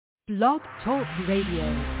Blog Talk Radio.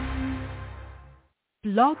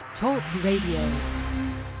 Blog Talk Radio.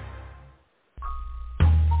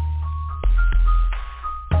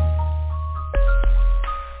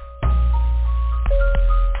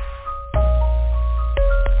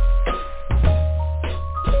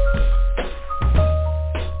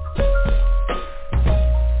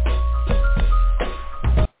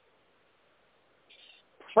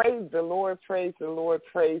 Praise the Lord, praise the Lord,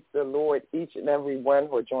 praise the Lord, each and every one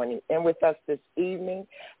who are joining in with us this evening.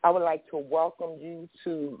 I would like to welcome you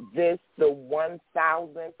to the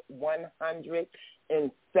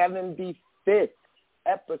 1,175th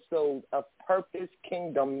episode of Purpose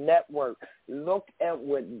Kingdom Network. Look at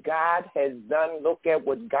what God has done. Look at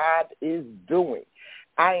what God is doing.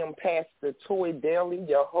 I am Pastor Toy Daly,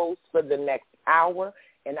 your host for the next hour,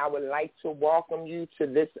 and I would like to welcome you to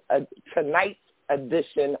this tonight's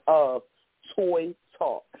edition of Toy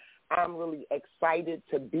Talk. I'm really excited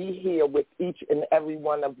to be here with each and every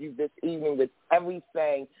one of you this evening with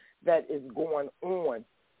everything that is going on.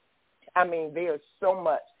 I mean, there's so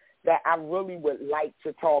much that I really would like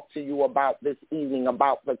to talk to you about this evening,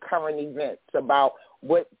 about the current events, about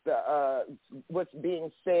what's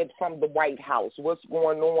being said from the White House, what's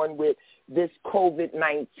going on with this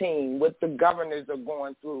COVID-19, what the governors are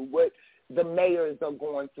going through, what the mayors are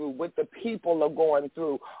going through, what the people are going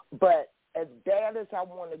through. But as bad as I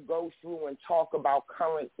want to go through and talk about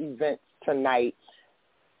current events tonight,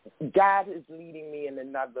 God is leading me in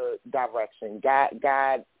another direction.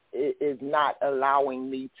 God is not allowing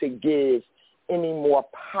me to give any more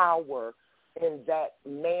power in that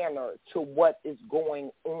manner to what is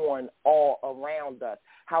going on all around us.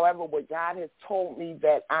 However, what God has told me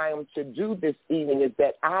that I am to do this evening is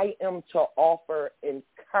that I am to offer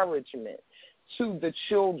encouragement to the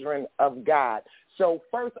children of God. So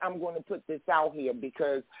first I'm going to put this out here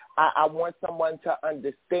because I want someone to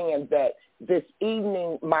understand that this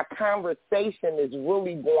evening my conversation is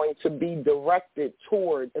really going to be directed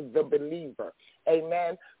toward the believer.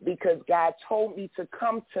 Amen. Because God told me to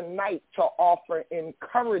come tonight to offer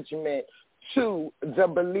encouragement to the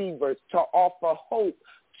believers, to offer hope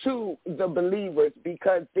to the believers,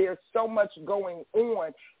 because there's so much going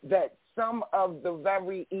on that some of the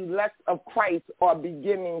very elect of Christ are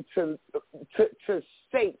beginning to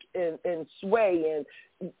shake and sway, and,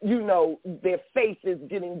 you know, their faith is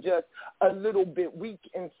getting just a little bit weak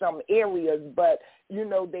in some areas, but, you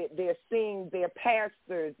know, they're seeing their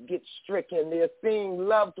pastors get stricken, they're seeing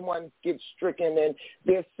loved ones get stricken, and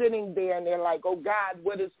they're sitting there and they're like, oh, God,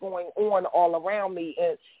 what is going on all around me?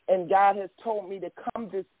 And God has told me to come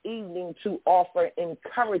this evening to offer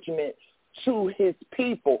encouragement to his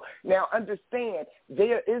people. Now, understand,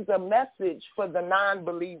 there is a message for the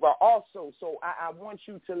non-believer also, so I want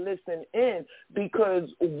you to listen in, because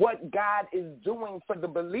what God is doing for the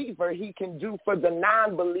believer, he can do for the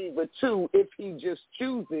non-believer too if he just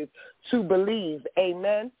chooses to believe.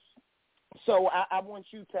 Amen. So I want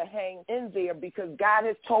you to hang in there, because God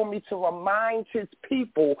has told me to remind his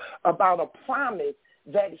people about a promise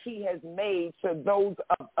that he has made to those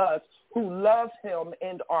of us who love him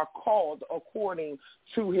and are called according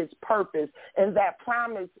to his purpose. And that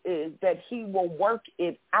promise is that he will work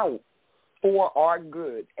it out for our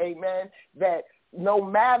good. Amen. That no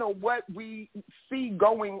matter what we see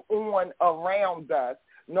going on around us,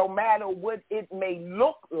 no matter what it may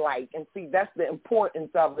look like, and see, that's the importance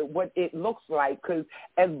of it, what it looks like, because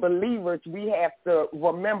as believers, we have to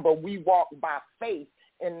remember we walk by faith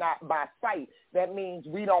and not by sight. That means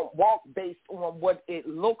we don't walk based on what it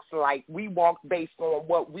looks like. We walk based on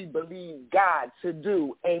what we believe God to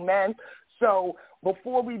do. Amen. So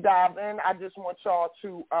before we dive in, I just want y'all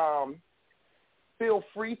to feel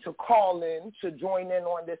free to call in to join in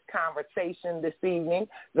on this conversation this evening.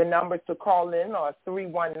 The numbers to call in are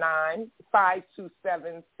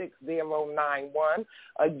 319-527-6091.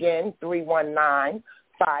 Again,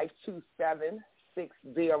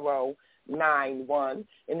 319-527-6091.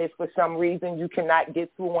 And if for some reason you cannot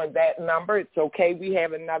get through on that number, it's okay. We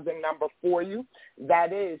have another number for you.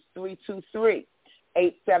 That is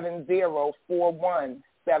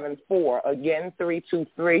 323-870-4174. Again,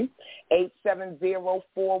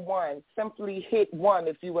 323-870-41. Simply hit 1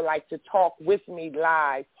 if you would like to talk with me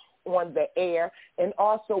live on the air. And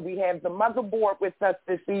also we have the motherboard with us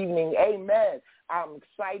this evening. Amen. I'm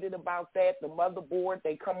excited about that. The motherboard,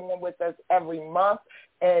 they come on with us every month,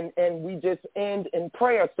 and we just end in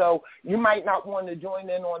prayer. So you might not want to join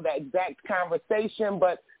in on the exact conversation,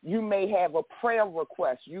 but you may have a prayer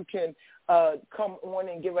request. You can come on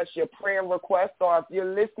and give us your prayer request, or if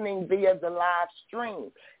you're listening via the live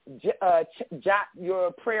stream, jot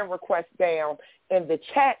your prayer request down in the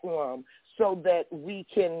chat room so that we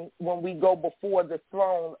can, when we go before the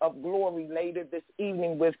throne of glory later this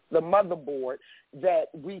evening with the motherboard, that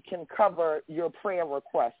we can cover your prayer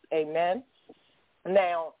request. Amen.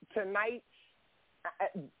 Now, tonight's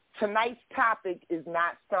topic is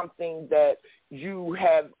not something that you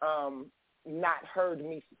have not heard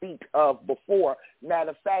me speak of before. Matter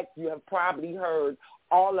of fact, you have probably heard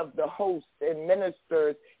all of the hosts and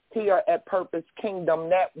ministers here at Purpose Kingdom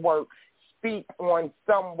Network speak on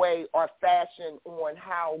some way or fashion on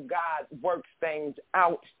how God works things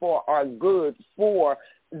out for our good for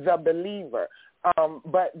the believer.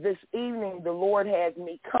 But this evening, the Lord has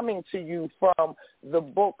me coming to you from the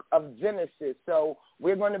book of Genesis. So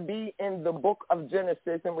we're going to be in the book of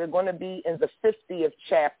Genesis, and we're going to be in the 50th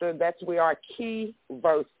chapter. That's where our key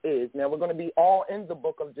verse is. Now, we're going to be all in the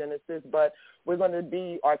book of Genesis, but we're going to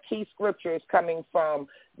be, our key scripture is coming from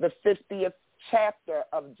the 50th chapter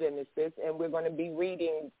of Genesis, and we're going to be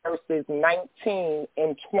reading verses 19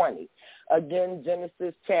 and 20. Again,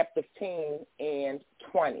 Genesis chapter 10 and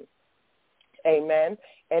 20. Amen.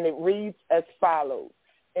 And it reads as follows.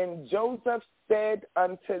 And Joseph said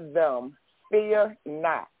unto them, fear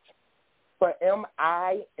not, for am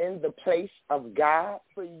I in the place of God?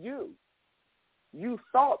 For you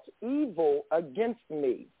thought evil against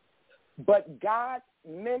me, but God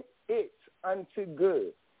meant it unto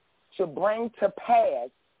good, to bring to pass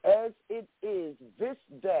as it is this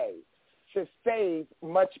day, to save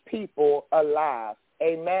much people alive.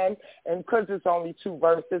 Amen. And because it's only two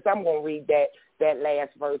verses, I'm going to read that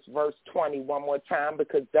last verse, verse 20, one more time,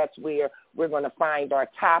 because that's where we're going to find our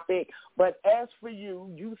topic. But as for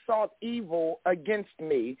you, you thought evil against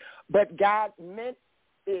me, but God meant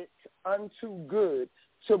it unto good,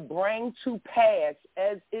 to bring to pass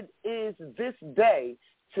as it is this day,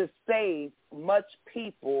 to save much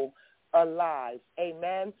people alive.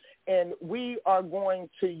 Amen. And we are going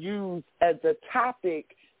to use as a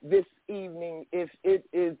topic this evening, if it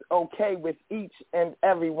is okay with each and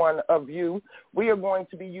every one of you, we are going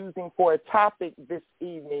to be using for a topic this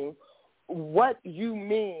evening, what you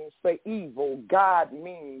mean for evil, God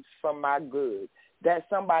means for my good. That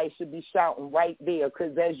somebody should be shouting right there,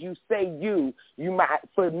 because as you say you might,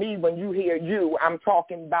 for me, when you hear you, I'm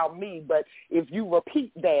talking about me, but if you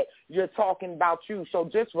repeat that, you're talking about you. So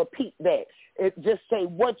just repeat that. Just say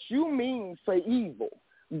what you mean for evil,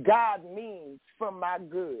 God means for my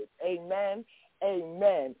good. Amen.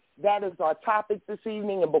 Amen. That is our topic this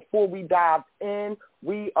evening. And before we dive in,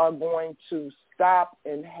 we are going to stop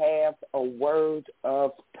and have a word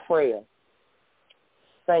of prayer.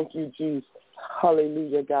 Thank you, Jesus.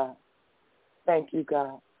 Hallelujah, God. Thank you,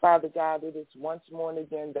 God. Father God, it is once more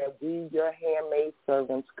again that we, your handmaid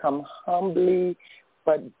servants, come humbly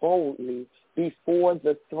but boldly before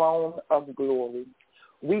the throne of glory.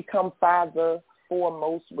 We come, Father,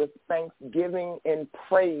 foremost with thanksgiving and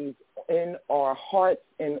praise in our hearts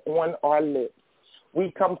and on our lips.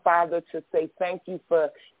 We come, Father, to say thank you for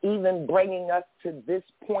even bringing us to this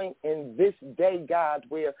point in this day, God,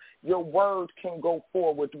 where your word can go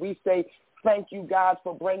forward. We say thank you, God,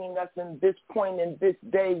 for bringing us in this point in this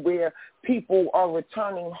day where people are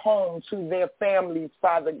returning home to their families,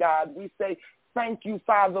 Father God. We say thank you,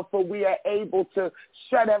 Father, for we are able to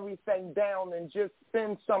shut everything down and just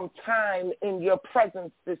spend some time in your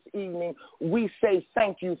presence this evening. We say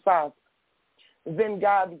thank you, Father. Then,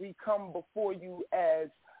 God, we come before you as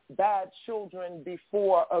bad children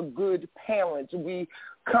before a good parent. We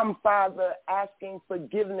come, Father, asking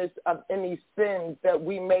forgiveness of any sins that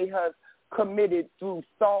we may have committed through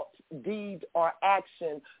thought, deed, or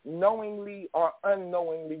action, knowingly or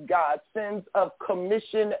unknowingly, God. Sins of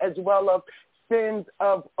commission as well as sins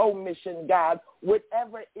of omission, God.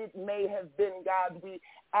 Whatever it may have been, God, we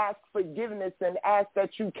ask forgiveness and ask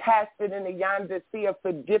that you cast it in the yonder sea of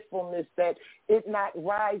forgetfulness, that it not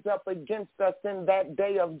rise up against us in that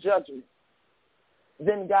day of judgment.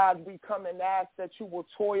 Then, God, we come and ask that you will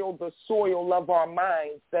toil the soil of our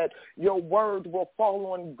minds, that your word will fall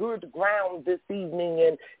on good ground this evening,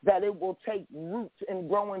 and that it will take root and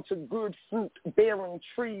grow into good fruit-bearing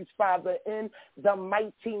trees, Father, in the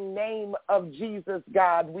mighty name of Jesus,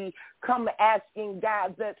 God. We come asking,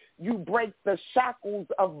 God, that you break the shackles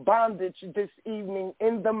of bondage this evening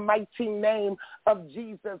in the mighty name of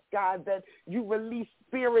Jesus, God, that you release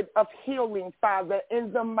spirit of healing, Father,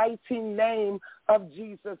 in the mighty name of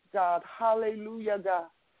Jesus, God. Hallelujah, God.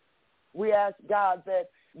 We ask, God, that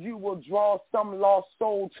you will draw some lost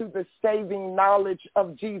soul to the saving knowledge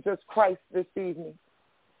of Jesus Christ this evening.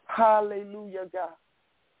 Hallelujah, God.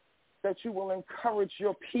 That you will encourage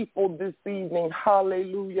your people this evening.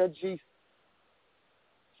 Hallelujah, Jesus.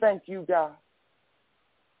 Thank you, God.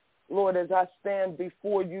 Lord, as I stand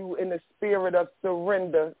before you in the spirit of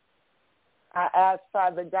surrender, I ask,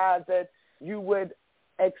 Father God, that you would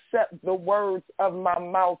accept the words of my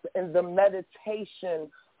mouth and the meditation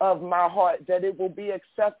of my heart, that it will be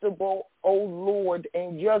acceptable, O Lord,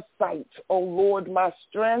 in your sight, O Lord, my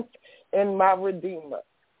strength and my redeemer.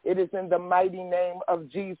 It is in the mighty name of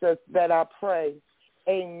Jesus that I pray.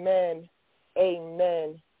 Amen,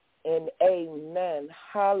 amen, and amen.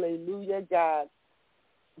 Hallelujah, God.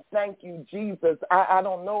 Thank you, Jesus. I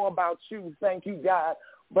don't know about you, thank you, God,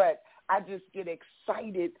 but I just get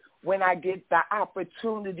excited when I get the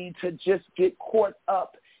opportunity to just get caught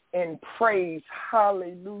up in praise.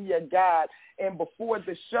 Hallelujah, God. And before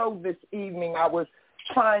the show this evening, I was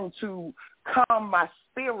trying to calm my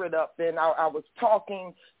spirit up, and I was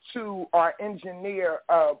talking to our engineer,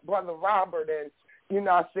 Brother Robert, and,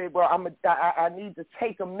 I said, well, I need to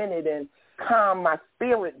take a minute and calm my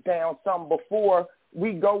spirit down some before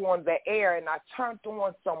we go on the air, and I turned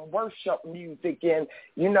on some worship music, and,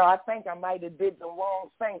 I think I might have did the wrong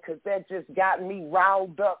thing because that just got me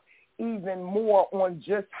riled up even more on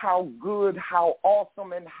just how good, how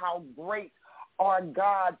awesome, and how great our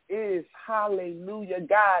God is. Hallelujah,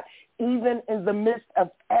 God. Even in the midst of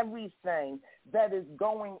everything that is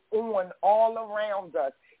going on all around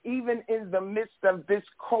us, even in the midst of this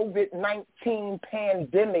COVID-19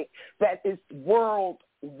 pandemic that is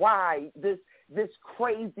worldwide, this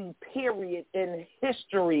crazy period in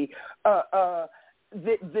history,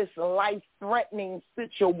 this life-threatening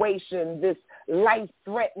situation, this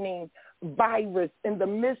life-threatening virus, in the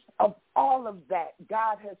midst of all of that,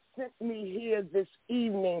 God has sent me here this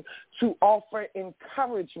evening to offer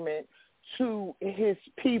encouragement to his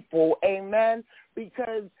people. Amen?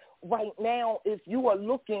 Because right now, if you are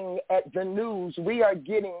looking at the news, we are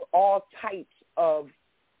getting all types of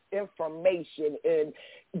information, and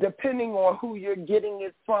depending on who you're getting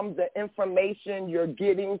it from, the information you're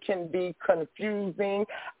getting can be confusing,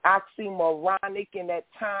 oxymoronic, and at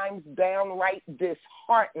times downright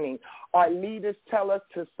disheartening. Our leaders tell us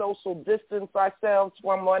to social distance ourselves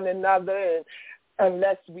from one another, and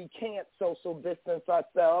unless we can't social distance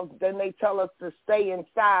ourselves, then they tell us to stay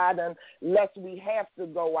inside unless we have to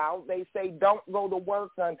go out. They say don't go to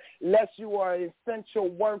work unless you are an essential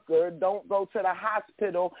worker. Don't go to the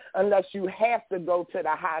hospital unless you have to go to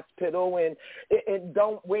the hospital. And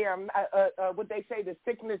don't wear, what they say, the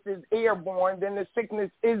sickness is airborne, then the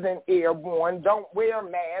sickness isn't airborne. Don't wear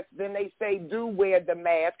masks, then they say do wear the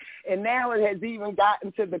mask. And now it has even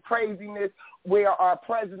gotten to the craziness where our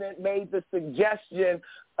president made the suggestion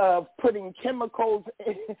of putting chemicals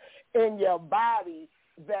in your body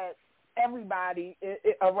that everybody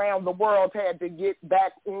around the world had to get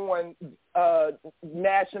back on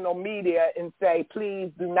national media and say,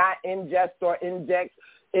 please do not ingest or inject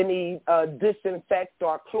any disinfect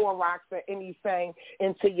or Clorox or anything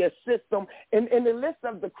into your system. And the list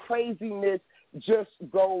of the craziness just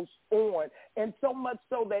goes on. And so much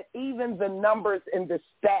so that even the numbers and the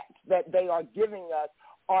stats that they are giving us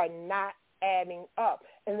are not adding up.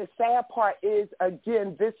 And the sad part is,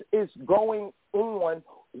 again, this is going on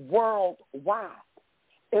worldwide.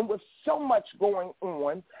 And with so much going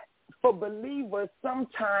on, for believers,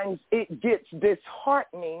 sometimes it gets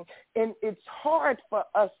disheartening, and it's hard for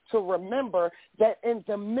us to remember that in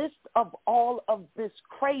the midst of all of this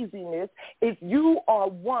craziness, if you are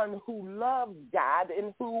one who loves God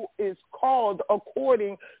and who is called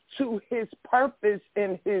according to his purpose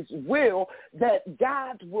and his will, that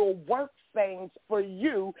God will work things for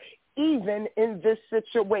you even in this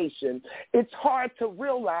situation. It's hard to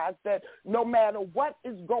realize that no matter what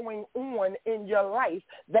is going on in your life,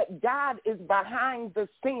 that God is behind the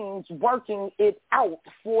scenes working it out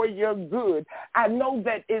for your good. I know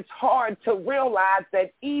that it's hard to realize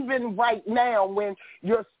that even right now when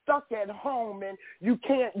you're stuck at home and you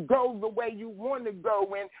can't go the way you want to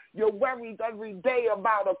go and you're worried every day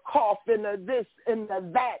about a cough and a this and a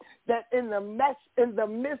that in the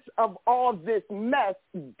midst of all this mess,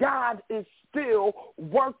 God is still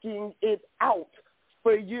working it out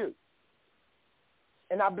for you.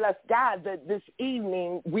 And I bless God that this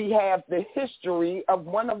evening we have the history of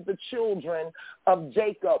one of the children of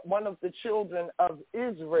Jacob, one of the children of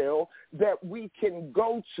Israel that we can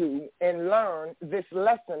go to and learn this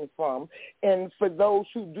lesson from. And for those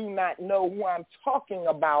who do not know who I'm talking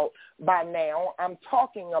about by now, I'm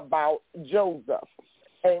talking about Joseph.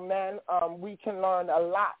 Amen. We can learn a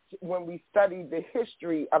lot when we study the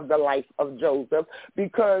history of the life of Joseph,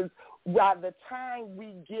 because by the time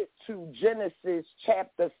we get to Genesis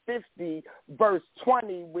chapter 50, verse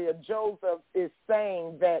 20, where Joseph is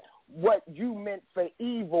saying that what you meant for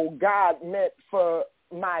evil, God meant for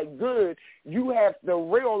my good, you have to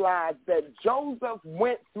realize that Joseph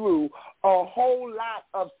went through a whole lot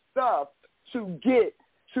of stuff to get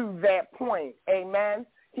to that point. Amen.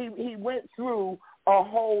 He went through a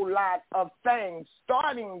whole lot of things,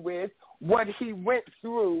 starting with what he went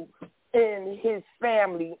through in his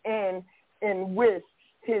family and with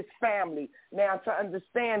his family. Now, to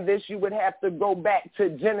understand this, you would have to go back to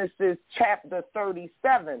Genesis chapter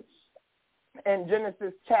 37. In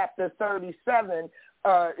Genesis chapter 37,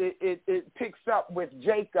 it picks up with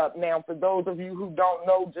Jacob. Now, for those of you who don't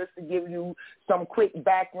know, just to give you some quick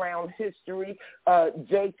background history,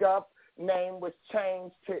 Jacob name was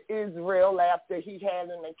changed to Israel after he had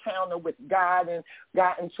an encounter with God and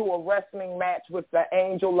got into a wrestling match with the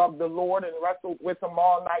angel of the Lord and wrestled with him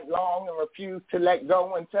all night long and refused to let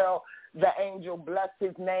go until the angel blessed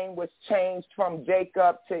his name was changed from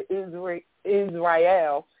Jacob to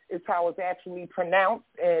Israel is how it's actually pronounced.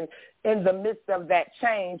 And in the midst of that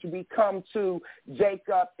change, we come to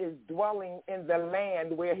Jacob is dwelling in the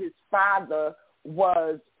land where his father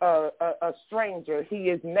was a stranger. He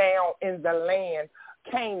is now in the land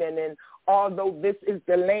Canaan, and although this is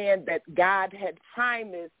the land that God had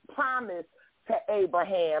promised to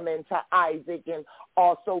Abraham and to Isaac and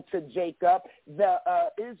also to Jacob, the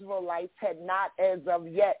Israelites had not as of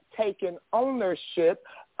yet taken ownership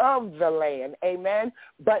of the land. Amen.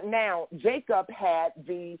 But now Jacob had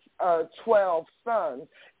these 12 sons,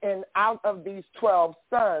 and out of these 12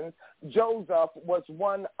 sons, Joseph was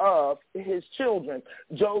one of his children.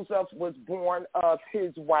 Joseph was born of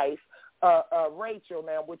his wife, Rachel.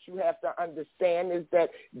 Now, what you have to understand is that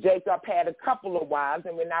Jacob had a couple of wives,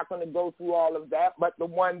 and we're not going to go through all of that, but the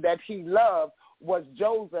one that he loved was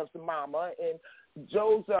Joseph's mama, and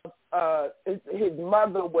Joseph, his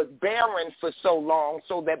mother was barren for so long,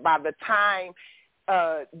 so that by the time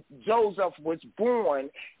Joseph was born,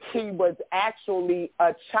 he was actually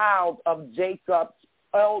a child of Jacob's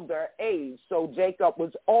elder age. So Jacob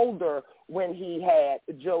was older when he had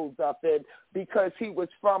Joseph, and because he was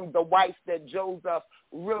from the wife that Joseph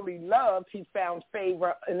really loved, he found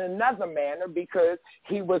favor in another manner because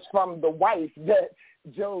he was from the wife that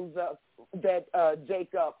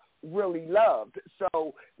Jacob really loved.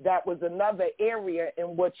 So that was another area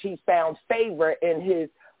in which he found favor in his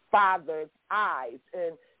father's eyes.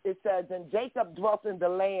 And it says, and Jacob dwelt in the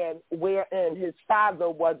land wherein his father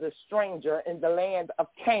was a stranger, in the land of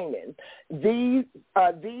Canaan. These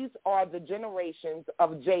are the generations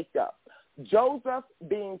of Jacob. Joseph,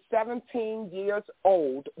 being 17 years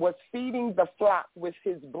old, was feeding the flock with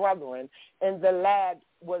his brethren, and the lad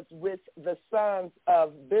was with the sons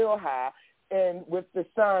of Bilhah and with the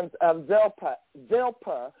sons of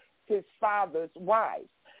Zilpah, his father's wives.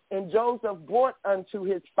 And Joseph brought unto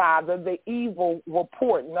his father the evil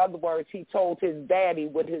report. In other words, he told his daddy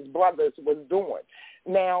what his brothers was doing.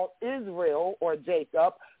 Now, Israel, or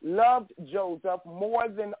Jacob, loved Joseph more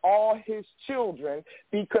than all his children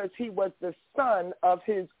because he was the son of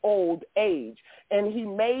his old age. And he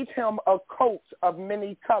made him a coat of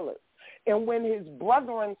many colors. And when his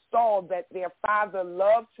brethren saw that their father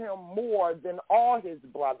loved him more than all his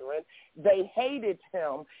brethren, they hated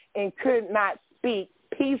him and could not speak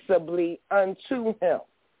peaceably unto him.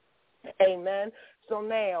 Amen. So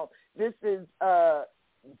now this is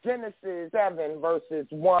Genesis 7 verses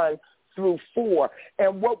 1 through 4.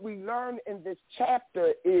 And what we learn in this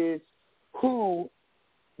chapter is who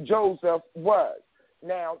Joseph was.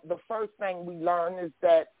 Now, the first thing we learn is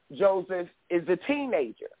that Joseph is a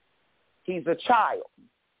teenager. He's a child.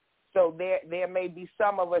 So there may be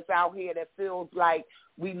some of us out here that feels like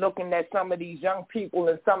we looking at some of these young people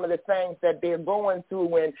and some of the things that they're going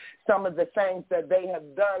through and some of the things that they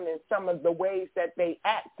have done and some of the ways that they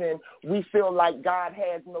act, and we feel like God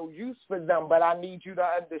has no use for them. But I need you to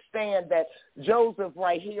understand that Joseph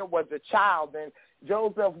right here was a child, and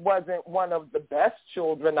Joseph wasn't one of the best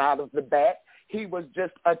children out of the bat. He was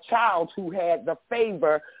just a child who had the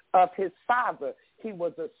favor of his father. He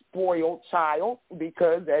was a spoiled child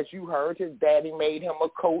because, as you heard, his daddy made him a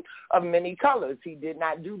coat of many colors. He did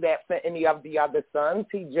not do that for any of the other sons.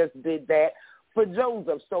 He just did that for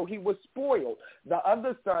Joseph. So he was spoiled. The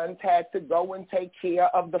other sons had to go and take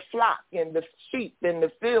care of the flock and the sheep in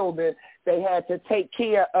the field, and they had to take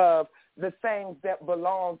care of the things that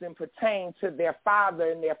belonged and pertained to their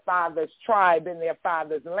father and their father's tribe and their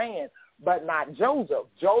father's land. But not Joseph.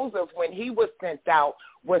 Joseph, when he was sent out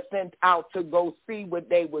to go see what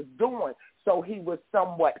they was doing. So he was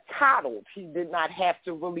somewhat coddled. He did not have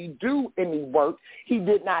to really do any work. He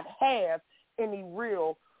did not have any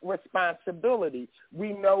real responsibility.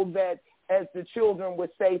 We know that, as the children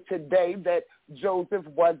would say today, that Joseph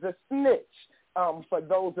was a snitch. For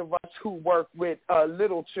those of us who work with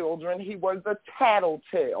little children, he was a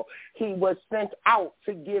tattletale. He was sent out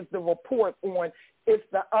to give the report on if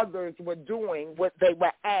the others were doing what they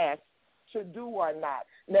were asked to do or not.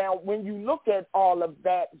 Now, when you look at all of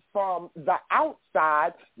that from the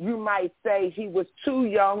outside, you might say he was too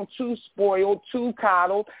young, too spoiled, too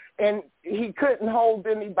coddled, and he couldn't hold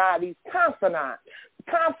anybody's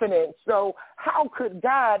confidence. So how could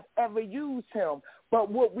God ever use him? But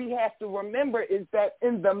what we have to remember is that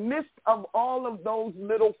in the midst of all of those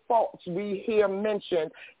little faults we hear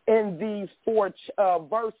mentioned in these 4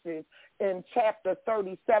 verses in chapter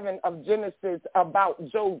 37 of Genesis about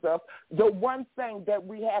Joseph, the one thing that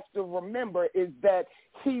we have to remember is that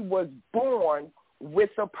he was born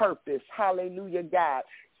with a purpose. Hallelujah, God.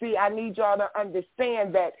 See, I need y'all to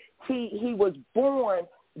understand that he was born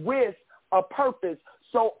with a purpose.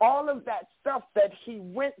 So all of that stuff that he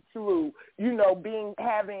went through, being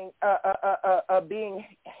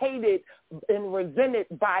hated and resented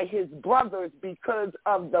by his brothers because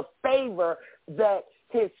of the favor that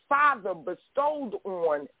his father bestowed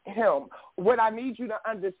on him. What I need you to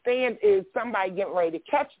understand is, somebody getting ready to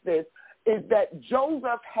catch this, is that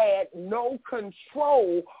Joseph had no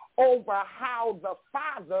control over how the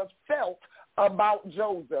father felt about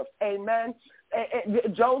Joseph. Amen.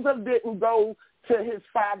 Joseph didn't go to his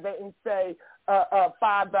father and say,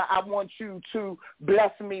 Father, I want you to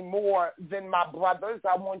bless me more than my brothers.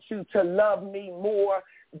 I want you to love me more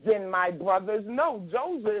than my brothers. No,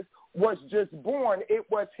 Joseph was just born. It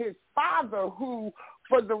was his father who,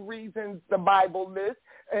 for the reasons the Bible lists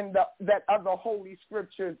and that other holy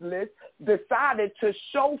scriptures list, decided to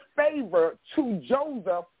show favor to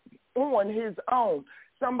Joseph on his own.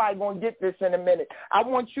 Somebody going to get this in a minute. I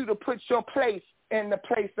want you to put your place in the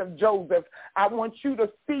place of Joseph. I want you to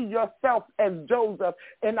see yourself as Joseph,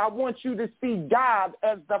 and I want you to see God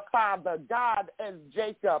as the father, God as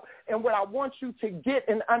Jacob. And what I want you to get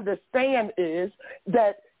and understand is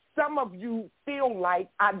that some of you feel like,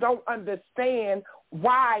 I don't understand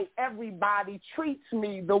why everybody treats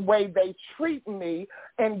me the way they treat me,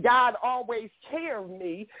 and God always cares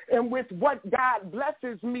me, and with what God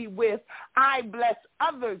blesses me with, I bless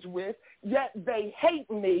others with, yet they hate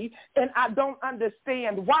me, and I don't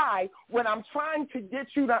understand why. What I'm trying to get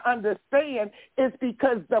you to understand is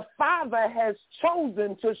because the Father has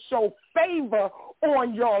chosen to show favor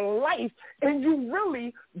on your life, and you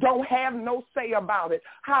really don't have no say about it.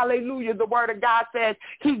 Hallelujah. The word of God says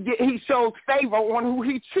he shows favor on who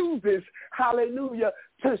he chooses. Hallelujah.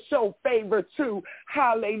 To show favor to.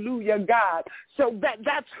 Hallelujah, God. So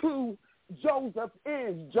that's who Joseph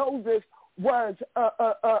is. Joseph was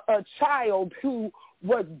a child who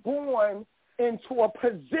was born into a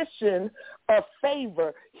position of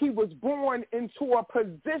favor. He was born into a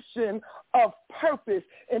position of purpose.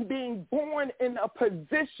 And being born in a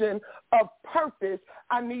position of purpose,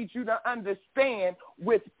 I need you to understand,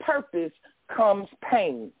 with purpose comes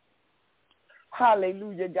pain.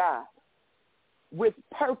 Hallelujah, God. With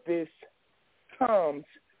purpose comes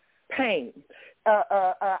pain.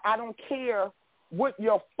 I don't care what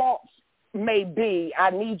your faults may be.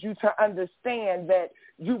 I need you to understand that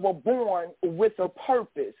you were born with a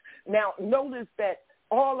purpose. Now, notice that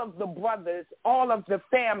all of the brothers, all of the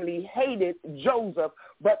family hated Joseph,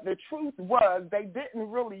 but the truth was they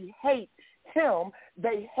didn't really hate him.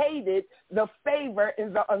 They hated the favor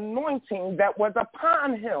and the anointing that was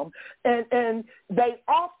upon him. And they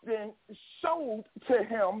often showed to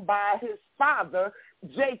him by his father,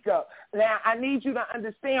 Jacob. Now, I need you to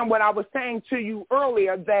understand what I was saying to you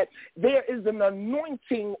earlier, that there is an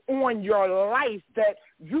anointing on your life that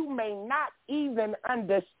you may not even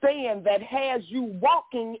understand, that has you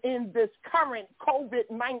walking in this current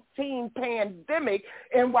COVID-19 pandemic.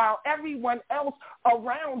 And while everyone else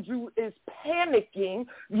around you is panicking,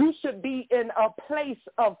 you should be in a place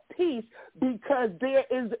of peace, because there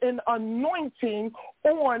is an anointing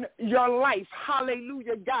on your life.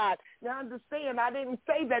 Hallelujah, God. Now, understand, I didn't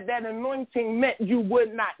say that anointing meant you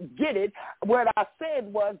would not get it. What I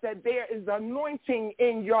said was that there is anointing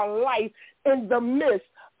in your life in the midst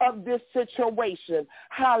of this situation.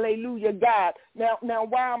 Hallelujah, God. Now,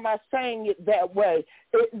 why am I saying it that way?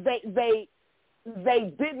 They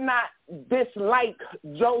did not dislike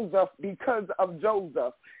Joseph because of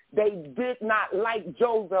Joseph. They did not like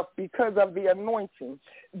Joseph because of the anointing.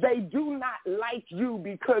 They do not like you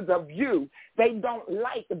because of you. They don't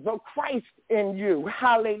like the Christ in you.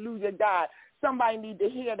 Hallelujah, God. Somebody need to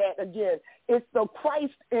hear that again. It's the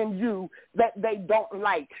Christ in you that they don't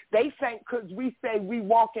like. They think because we say we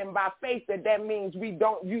walking by faith that means we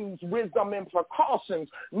don't use wisdom and precautions.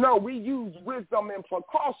 No, we use wisdom and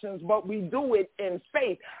precautions, but we do it in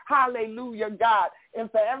faith. Hallelujah, God.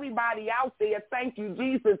 And for everybody out there, thank you,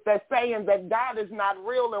 Jesus, that's saying that God is not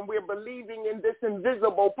real and we're believing in this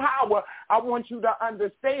invisible power. I want you to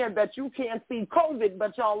understand that you can't see COVID,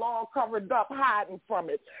 but y'all all covered up hiding from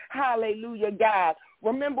it. Hallelujah, God.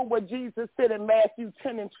 Remember what Jesus said in Matthew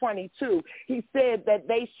 10:22. He said that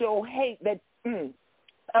they shall hate that.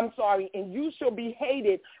 And you shall be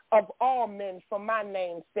hated of all men for my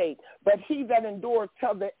name's sake, but he that endures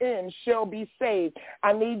till the end shall be saved.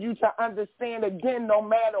 I need you to understand again, no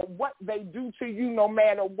matter what they do to you, no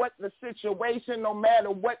matter what the situation, no matter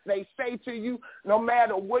what they say to you, no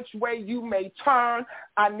matter which way you may turn,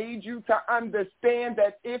 I need you to understand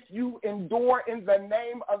that if you endure in the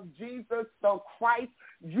name of Jesus the Christ,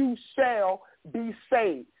 you shall be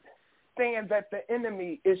saved. Saying that the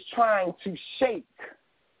enemy is trying to shake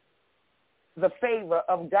the favor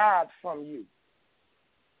of God from you.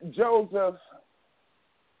 Joseph's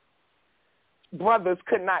brothers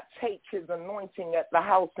could not take his anointing at the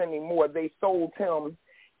house anymore. They sold him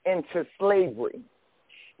into slavery.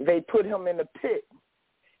 They put him in a pit,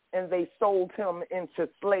 and they sold him into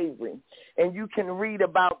slavery. And you can read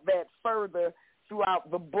about that further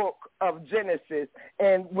throughout the book of Genesis.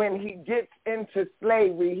 And when he gets into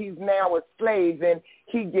slavery, he's now a slave, and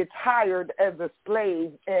he gets hired as a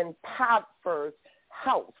slave in Potiphar's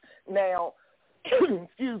house. Now,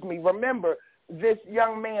 remember, this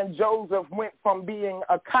young man, Joseph, went from being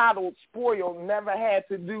a coddled, spoiled, never had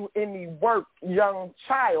to do any work young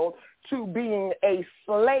child to being a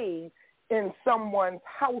slave in someone's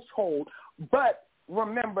household. But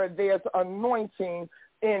remember, there's anointing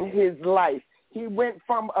in his life. He went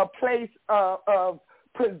from a place of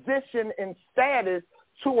position and status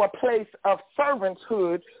to a place of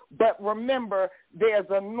servanthood, but remember, there's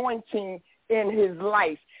anointing in his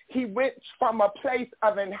life. He went from a place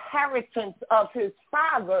of inheritance of his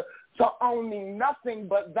father to owning nothing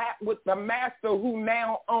but that which the master who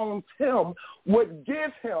now owns him would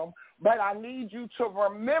give him. But I need you to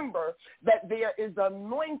remember that there is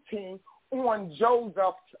anointing on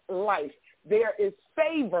Joseph's life. There is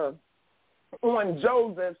favor on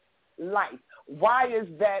Joseph's life. Why is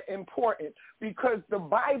that important? Because the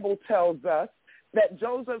Bible tells us that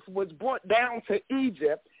Joseph was brought down to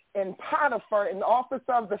Egypt, and Potiphar, an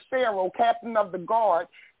officer of the Pharaoh, captain of the guard,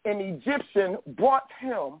 an Egyptian, brought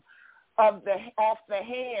him off the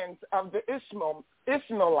hands of the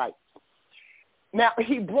Ishmaelites. Now,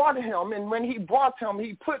 he brought him, and when he brought him,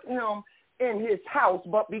 he put him in his house,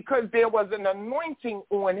 but because there was an anointing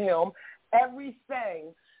on him,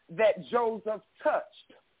 everything that Joseph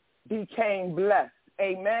touched became blessed.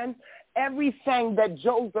 Amen? Everything that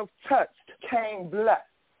Joseph touched became blessed.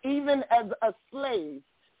 Even as a slave,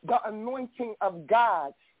 the anointing of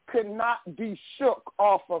God could not be shook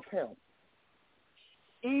off of him.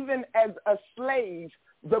 Even as a slave,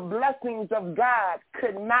 the blessings of God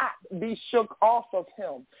could not be shook off of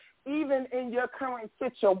him. Even in your current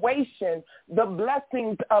situation, the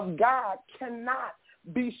blessings of God cannot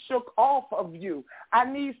be shook off of you. I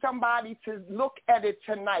need somebody to look at it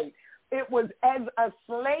tonight. It was as a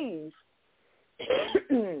slave,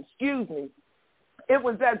 it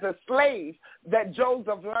was as a slave that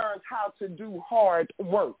Joseph learned how to do hard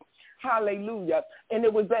work. Hallelujah. And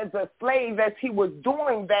it was as a slave, as he was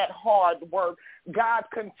doing that hard work, God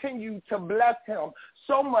continued to bless him,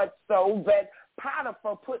 so much so that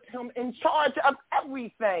Potiphar put him in charge of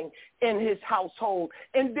everything in his household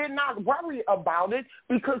and did not worry about it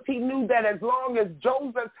because he knew that as long as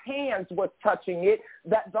Joseph's hands was touching it,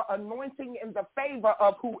 that the anointing and the favor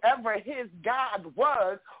of whoever his God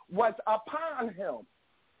was upon him.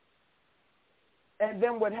 And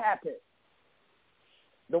then what happened?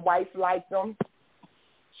 The wife liked him.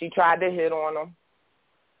 She tried to hit on him.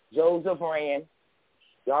 Joseph ran.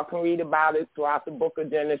 Y'all can read about it throughout the book of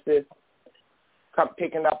Genesis.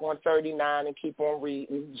 Picking up on 39 and keep on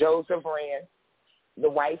reading. Joseph ran. The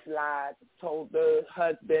wife lied, told the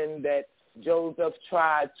husband that Joseph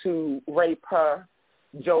tried to rape her.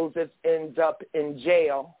 Joseph ends up in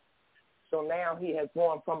jail. So now he has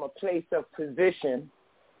gone from a place of position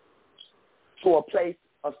to a place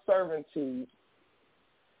of servitude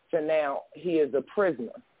to now he is a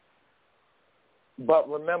prisoner. But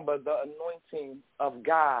remember, the anointing of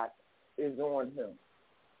God is on him.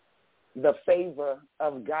 The favor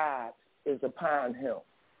of God is upon him.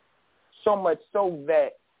 So much so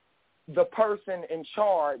that the person in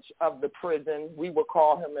charge of the prison, we would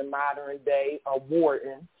call him in modern day a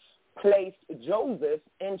warden, placed Joseph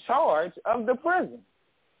in charge of the prison.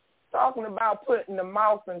 Talking about putting the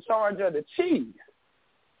mouse in charge of the cheese.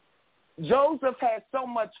 Joseph had so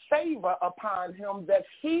much favor upon him that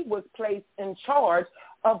he was placed in charge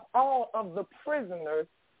of all of the prisoners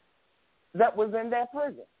that was in that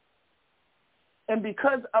prison. And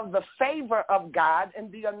because of the favor of God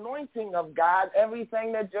and the anointing of God,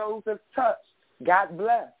 everything that Joseph touched got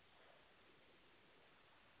blessed.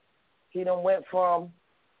 He done went from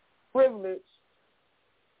privilege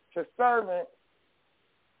to servant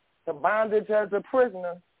to bondage as a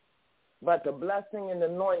prisoner, but the blessing and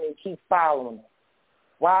anointing keep following him.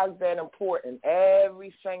 Why is that important?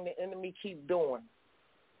 Everything the enemy keep doing,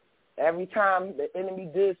 every time the enemy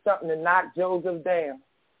did something to knock Joseph down,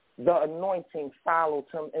 the anointing followed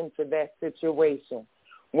him into that situation.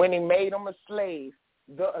 When he made him a slave,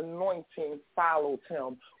 the anointing followed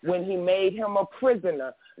him. When he made him a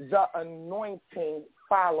prisoner, the anointing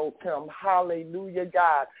followed him. Hallelujah,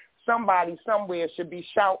 God. Somebody somewhere should be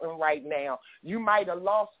shouting right now. You might have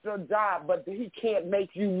lost your job, but he can't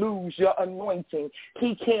make you lose your anointing.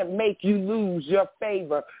 He can't make you lose your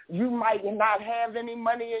favor. You might not have any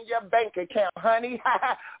money in your bank account, honey,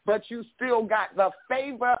 but you still got the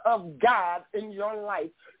favor of God in your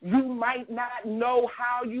life. You might not know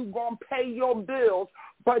how you're going to pay your bills,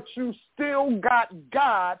 but you still got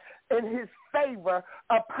God and his favor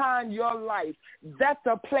upon your life. That's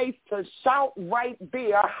a place to shout right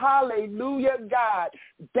there. Hallelujah, God.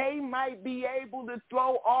 They might be able to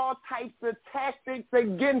throw all types of tactics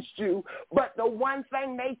against you, but the one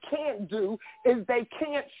thing they can't do is they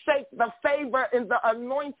can't shake the favor and the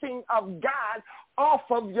anointing of God off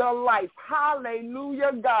of your life.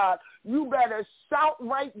 Hallelujah, God. You better shout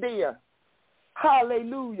right there.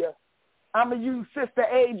 Hallelujah. I'm going to use Sister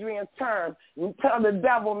Adrian's term and tell the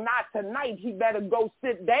devil not tonight. He better go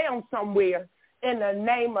sit down somewhere in the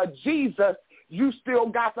name of Jesus. You still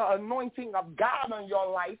got the anointing of God on your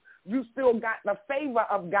life. You still got the favor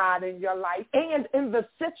of God in your life. And in the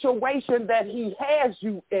situation that he has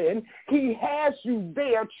you in, he has you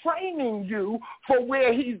there training you for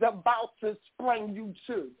where he's about to spring you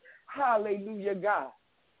to. Hallelujah, God.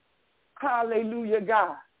 Hallelujah,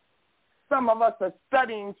 God. Some of us are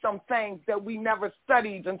studying some things that we never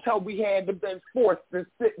studied until we had to be forced to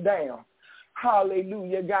sit down.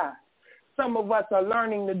 Hallelujah, God. Some of us are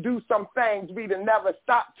learning to do some things we'd never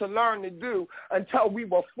stopped to learn to do until we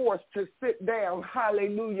were forced to sit down.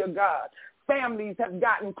 Hallelujah, God. Families have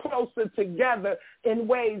gotten closer together in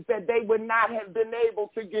ways that they would not have been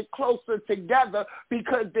able to get closer together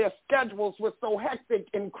because their schedules were so hectic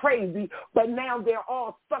and crazy. But now they're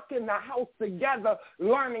all stuck in the house together,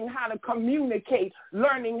 learning how to communicate,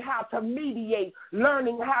 learning how to mediate,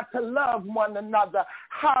 learning how to love one another.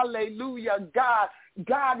 Hallelujah, God.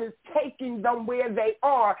 God is taking them where they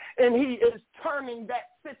are, and he is turning that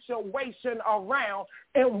situation around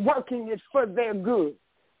and working it for their good.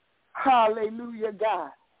 Hallelujah,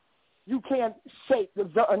 God. You can't shake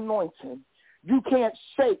the anointing. You can't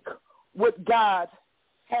shake what God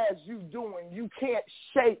has you doing. You can't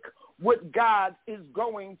shake what God is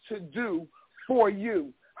going to do for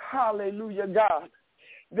you. Hallelujah, God.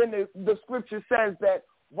 Then the scripture says that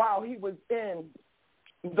while he was in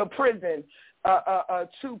the prison,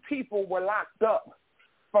 two people were locked up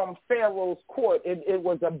from Pharaoh's court. It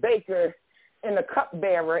was a baker and a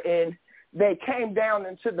cupbearer, and they came down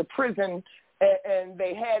into the prison, and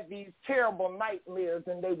they had these terrible nightmares,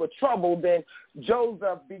 and they were troubled, and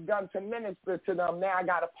Joseph began to minister to them. Now, I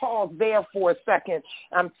got to pause there for a second.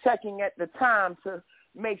 I'm checking at the time to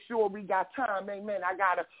make sure we got time. Amen. I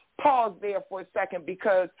got to pause there for a second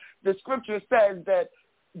because the scripture says that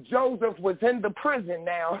Joseph was in the prison.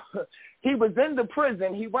 Now, he was in the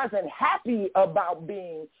prison. He wasn't happy about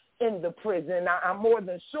being in the prison. I'm more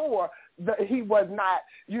than sure that he was not,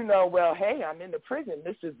 well, hey, I'm in the prison.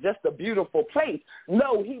 This is just a beautiful place.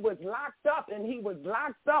 No, he was locked up, and he was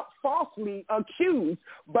locked up falsely accused.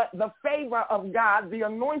 But the favor of God, the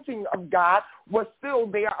anointing of God was still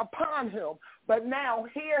there upon him. But now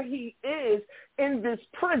here he is in this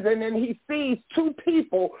prison, and he sees two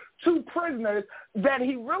prisoners that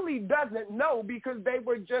he really doesn't know because they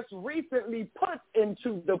were just recently put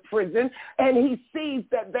into the prison, and he sees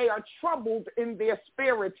that they are troubled in their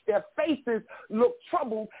spirits. Their faces look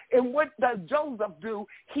troubled, and what does Joseph do?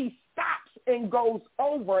 He stops and goes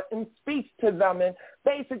over and speaks to them and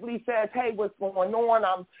basically says, hey, what's going on?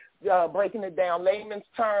 I'm breaking it down, layman's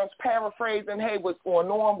terms, paraphrasing, hey, what's going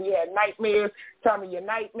on? We had nightmares. Tell me your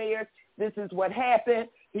nightmares. This is what happened.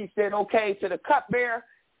 He said, okay, to the cupbearer,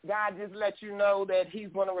 God just let you know that he's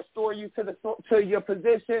going to restore you to your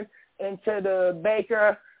position. And to the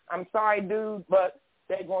baker, I'm sorry, dude, but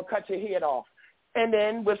they're going to cut your head off. And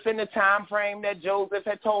then within the time frame that Joseph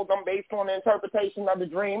had told them based on the interpretation of the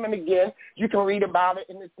dream, and again, you can read about it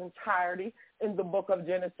in its entirety in the book of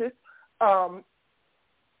Genesis,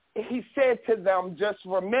 he said to them, just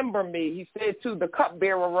remember me. He said to the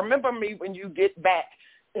cupbearer, remember me when you get back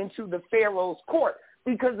into the Pharaoh's court.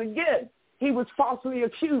 Because, again, he was falsely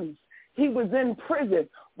accused. He was in prison.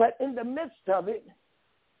 But in the midst of it,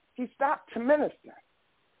 he stopped to minister.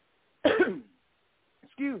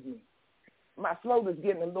 Excuse me. My throat is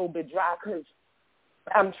getting a little bit dry because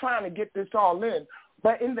I'm trying to get this all in.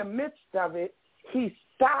 But in the midst of it, he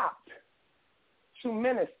stopped to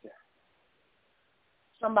minister.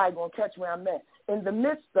 Somebody going to catch where I'm at. In the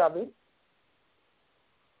midst of it,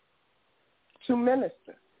 to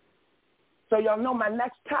minister. So y'all know my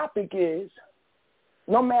next topic is,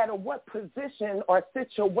 no matter what position or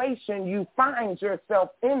situation you find yourself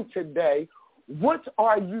in today, what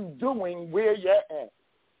are you doing where you're at?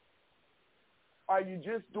 Are you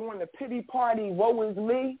just doing the pity party, woe is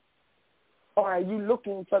me? Or are you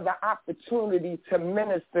looking for the opportunity to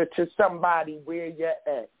minister to somebody where you're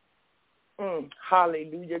at?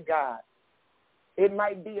 Hallelujah, God. It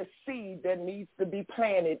might be a seed that needs to be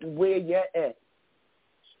planted where you're at.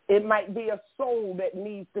 It might be a soul that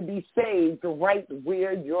needs to be saved right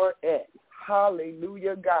where you're at.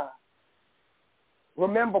 Hallelujah, God.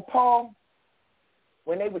 Remember Paul,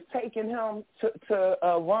 when they was taking him to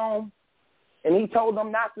Rome, and he told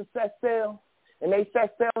them not to set sail, and they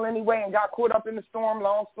set sail anyway and got caught up in the storm.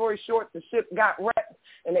 Long story short, the ship got wrecked,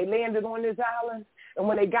 and they landed on this island. And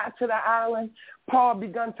when they got to the island, Paul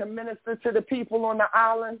began to minister to the people on the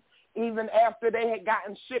island. Even after they had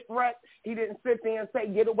gotten shipwrecked, he didn't sit there and say,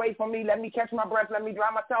 get away from me, let me catch my breath, let me dry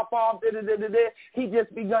myself off, He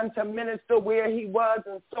just begun to minister where he was,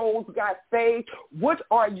 and souls got saved. What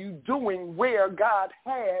are you doing where God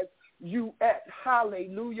has you at?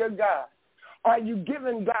 Hallelujah, God. Are you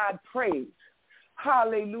giving God praise?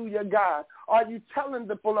 Hallelujah, God. Are you telling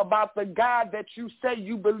people about the God that you say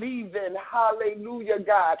you believe in? Hallelujah,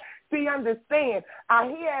 God. See, understand, I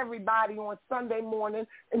hear everybody on Sunday morning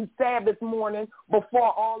and Sabbath morning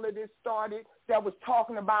before all of this started that was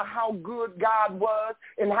talking about how good God was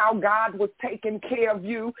and how God was taking care of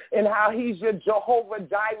you and how he's your Jehovah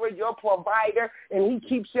Jireh, your provider, and he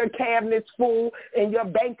keeps your cabinets full and your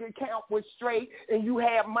bank account was straight and you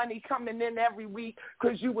have money coming in every week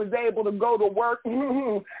because you was able to go to work.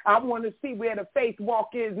 I want to see where the faith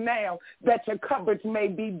walk is now, that your cupboards may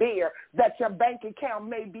be bare, that your bank account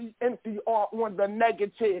may be empty or on the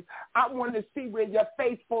negative. I want to see where your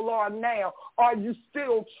faithful are now. Are you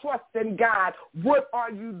still trusting God? What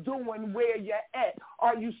are you doing where you're at?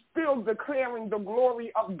 Are you still declaring the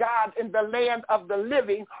glory of God in the land of the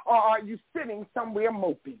living, or are you sitting somewhere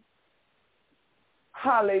moping?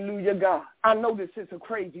 Hallelujah, God. I know this is a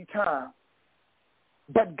crazy time,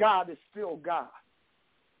 but God is still God.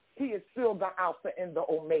 He is still the Alpha and the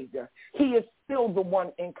Omega. He is still the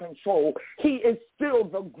one in control. He is still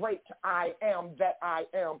the great I am that I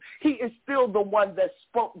am. He is still the one that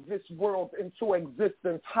spoke this world into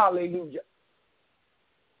existence. Hallelujah.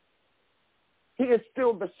 He is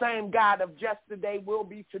still the same God of yesterday, will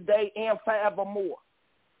be today, and forevermore.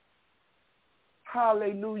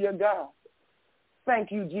 Hallelujah, God.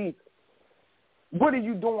 Thank you, Jesus. What are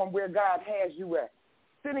you doing where God has you at?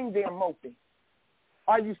 Sitting there moping.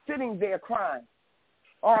 Are you sitting there crying?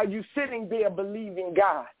 Or are you sitting there believing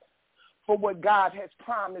God for what God has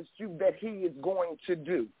promised you that he is going to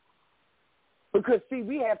do? Because, see,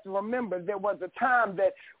 we have to remember there was a time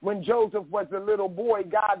that when Joseph was a little boy,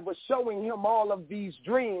 God was showing him all of these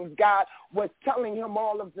dreams. God was telling him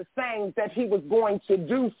all of the things that he was going to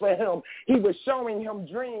do for him. He was showing him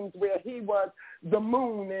dreams where he was the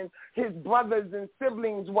moon and his brothers and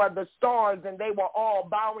siblings were the stars and they were all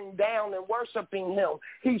bowing down and worshiping him.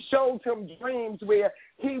 He showed him dreams where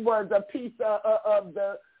he was a piece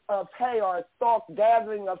of hay or a stalk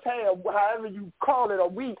gathering of hay, or however you call it, or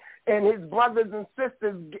wheat, and his brothers and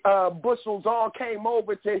sisters' bushels all came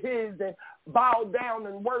over to his and bowed down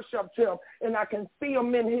and worshiped him. And I can see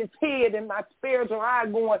him in his head and my spiritual eye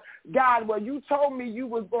going, God, well, you told me you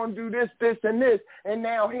was going to do this, this, and this, and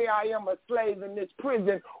now here I am a slave in this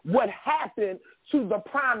prison. What happened to the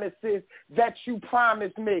promises that you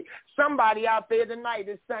promised me? Somebody out there tonight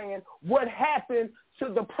is saying, what happened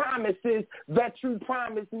to the promises that you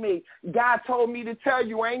promised me? God told me to tell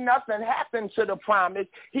you ain't nothing happened to the promise.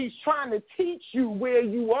 He's trying to teach you where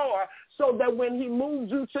you are so that when he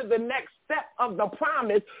moves you to the next step of the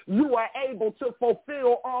promise, you are able to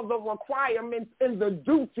fulfill all the requirements and the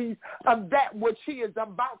duties of that which he is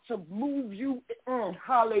about to move you in.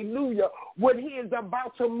 Hallelujah. What he is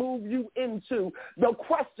about to move you into. The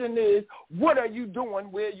question is, what are you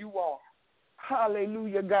doing where you are?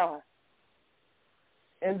 Hallelujah, God.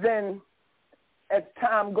 And then as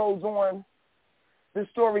time goes on, the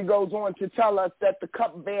story goes on to tell us that the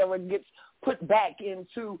cupbearer gets put back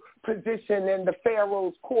into position in the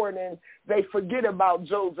Pharaoh's court, and they forget about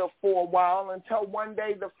Joseph for a while until one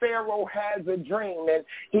day the Pharaoh has a dream, and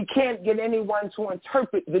he can't get anyone to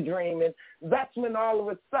interpret the dream, and that's when all of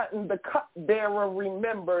a sudden the cupbearer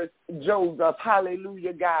remembers Joseph.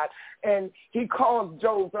 Hallelujah, God. And he calls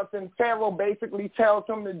Joseph, and Pharaoh basically tells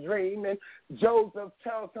him the dream, and Joseph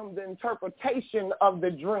tells him the interpretation of the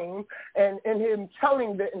dream, and in him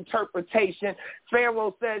telling the interpretation,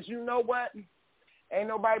 Pharaoh says, you know what? Ain't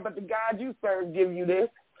nobody but the God you serve give you this,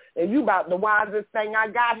 and you about the wisest thing I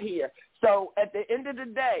got here. So at the end of the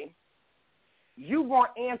day, you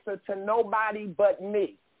won't answer to nobody but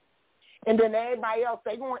me. And then everybody else,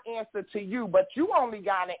 they won't answer to you, but you only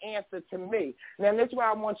got to answer to me. Now, this is where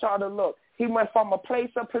I want y'all to look. He went from a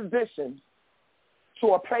place of position to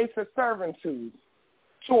a place of servitude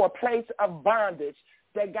to a place of bondage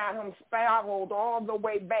that got him spiraled all the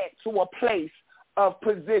way back to a place of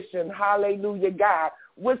position. Hallelujah, God.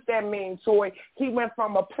 What's that mean, Toy? He went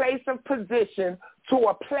from a place of position to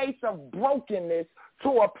a place of brokenness to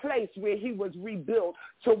a place where he was rebuilt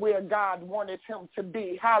to where God wanted him to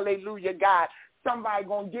be. Hallelujah, God. Somebody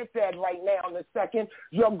going to get that right now in a second.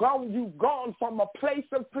 You've gone from a place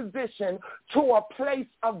of position to a place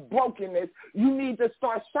of brokenness. You need to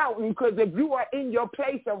start shouting, because if you are in your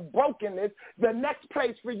place of brokenness, the next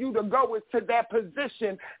place for you to go is to that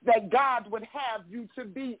position that God would have you to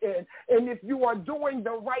be in. And if you are doing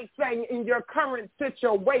the right thing in your current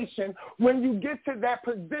situation, when you get to that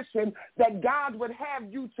position that God would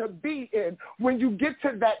have you to be in, when you get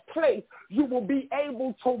to that place, you will be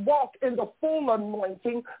able to walk in the full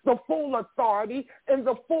anointing, the full authority, and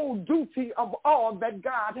the full duty of all that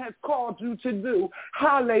God has called you to do.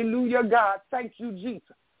 Hallelujah, God. Thank you,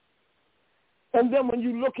 Jesus. And then when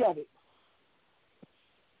you look at it,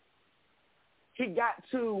 he got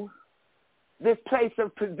to this place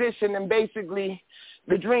of position, and basically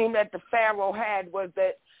the dream that the Pharaoh had was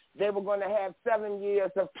that they were going to have 7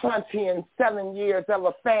 years of plenty and 7 years of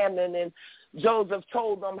a famine, and Joseph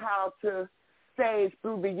told them how to save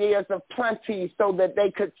through the years of plenty so that they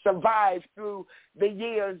could survive through the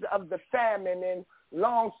years of the famine. And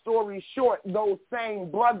long story short, those same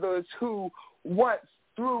brothers who once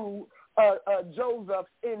threw Joseph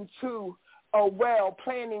into a well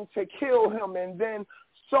planning to kill him and then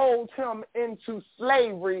sold him into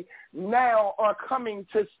slavery now are coming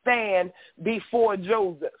to stand before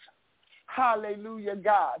Joseph. Hallelujah,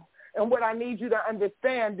 God. And what I need you to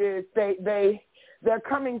understand is they're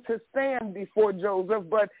coming to stand before Joseph,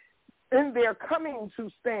 but in their coming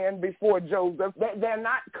to stand before Joseph, they're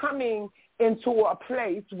not coming into a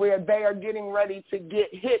place where they are getting ready to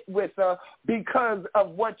get hit with because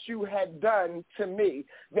of what you had done to me.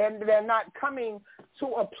 They're not coming to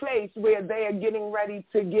a place where they are getting ready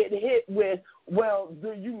to get hit with, well,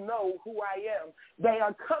 do you know who I am? They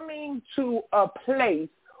are coming to a place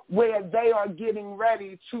where they are getting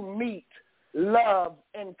ready to meet love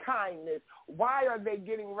and kindness. Why are they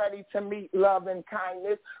getting ready to meet love and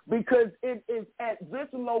kindness? Because it is at this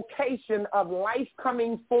location of life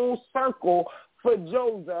coming full circle for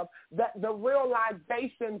Joseph that the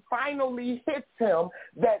realization finally hits him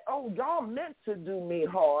that, oh, y'all meant to do me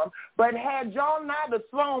harm, but had y'all not have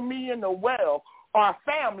thrown me in the well, our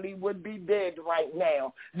family would be dead right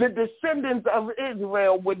now. The descendants of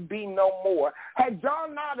Israel would be no more. Had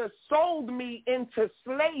y'all not have sold me into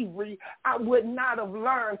slavery, I would not have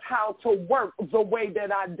learned how to work the way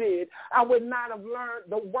that I did. I would not have learned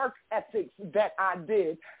the work ethics that I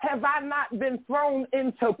did. Have I not been thrown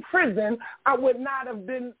into prison, I would not have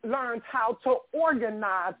learned how to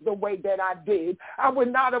organize the way that I did. I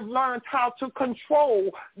would not have learned how to control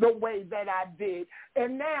the way that I did.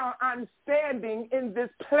 And now I'm standing in this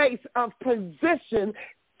place of position,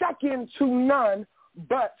 second to none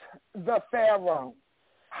but the Pharaoh.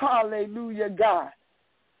 Hallelujah, God.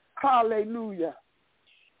 Hallelujah.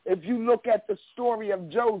 If you look at the story of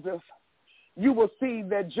Joseph, you will see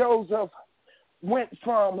that Joseph went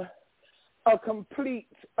from a complete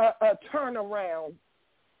a turnaround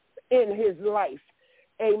in his life.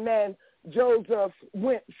 Amen. Joseph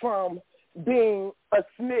went from being a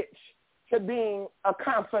snitch to being a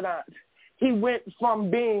confidant. He went from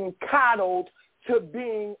being coddled to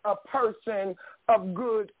being a person of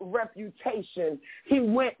good reputation. He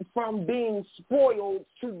went from being spoiled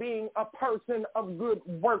to being a person of good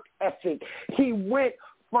work ethic. He went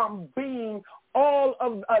from being all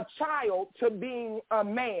of a child to being a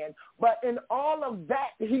man. But in all of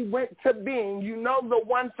that, he went to being, the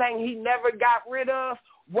one thing he never got rid of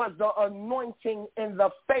was the anointing and the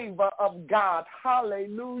favor of God.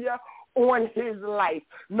 Hallelujah. On his life.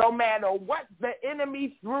 No matter what the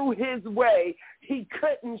enemy threw his way, he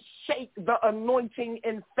couldn't shake the anointing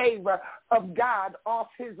and favor of God off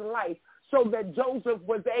his life, so that Joseph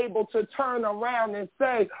was able to turn around and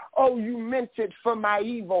say, oh, you meant it for my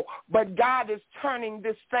evil, but God is turning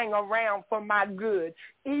this thing around for my good.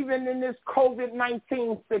 Even in this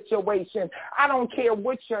COVID-19 situation, I don't care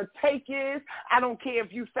what your take is. I don't care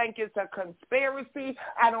if you think it's a conspiracy.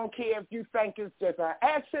 I don't care if you think it's just an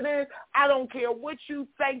accident. I don't care what you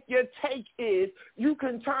think your take is. You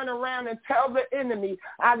can turn around and tell the enemy,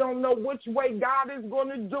 I don't know which way God is going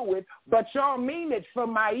to do it, but y'all mean it for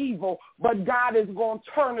my evil, but God is going to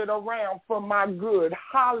turn it around for my good.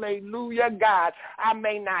 Hallelujah, God. I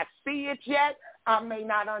may not see it yet. I may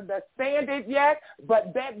not understand it yet,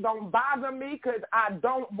 but that don't bother me because I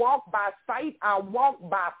don't walk by sight. I walk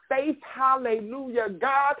by faith. Hallelujah,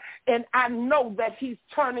 God. And I know that he's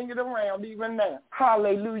turning it around even now.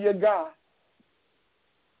 Hallelujah, God.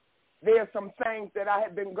 There are some things that I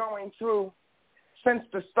have been going through since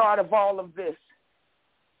the start of all of this.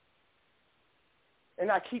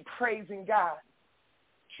 And I keep praising God,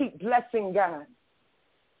 keep blessing God.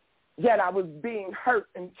 Yet I was being hurt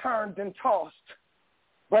and turned and tossed.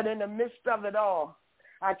 But in the midst of it all,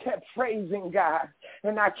 I kept praising God,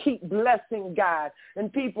 and I keep blessing God.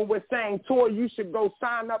 And people were saying, Tor, you should go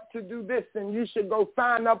sign up to do this, and you should go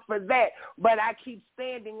sign up for that. But I keep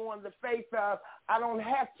standing on the faith of I don't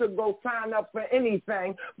have to go sign up for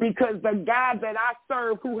anything, because the God that I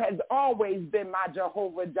serve, who has always been my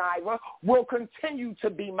Jehovah Jireh, will continue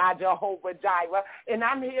to be my Jehovah Jireh. And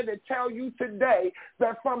I'm here to tell you today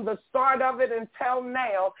that from the start of it until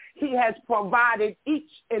now, he has provided each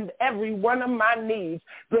and every one of my needs.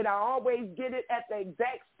 Did I always get it at the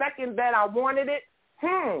exact second that I wanted it?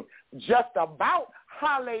 Just about.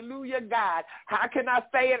 Hallelujah, God. How can I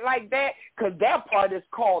say it like that? Because that part is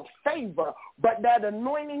called favor. But that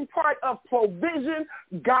anointing part of provision,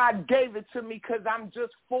 God gave it to me because I'm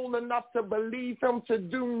just fool enough to believe him to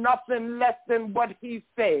do nothing less than what he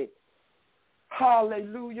said.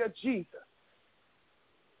 Hallelujah, Jesus.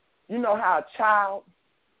 You know how a child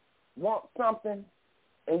wants something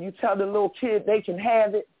and you tell the little kid they can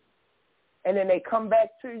have it, and then they come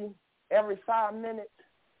back to you every 5 minutes.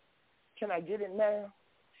 Can I get it now?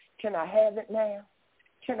 Can I have it now?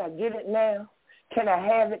 Can I get it now? Can I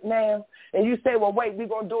have it now? And you say, well, wait, we're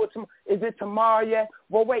going to do it tomorrow. Is it tomorrow yet?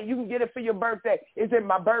 Well, wait, you can get it for your birthday. Is it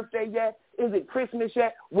my birthday yet? Is it Christmas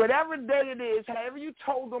yet? Whatever day it is, however you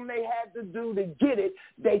told them they had to do to get it,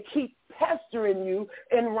 they keep pestering you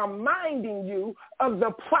and reminding you of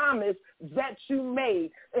the promise that you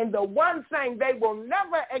made. And the one thing they will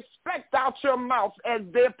never expect out your mouth as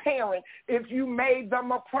their parent, if you made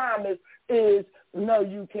them a promise, is, no,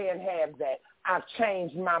 you can't have that. I've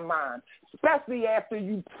changed my mind, especially after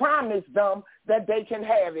you promise them that they can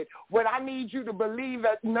have it. What I need you to believe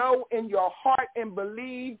is know in your heart and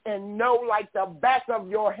believe and know like the back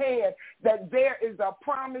of your hand that there is a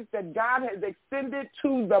promise that God has extended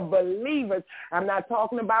to the believers. I'm not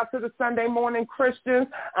talking about to the Sunday morning Christians.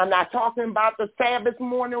 I'm not talking about the Sabbath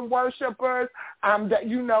morning worshipers.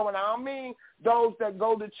 You know what I mean? Those that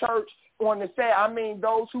go to church on the Sabbath. I mean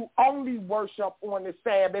those who only worship on the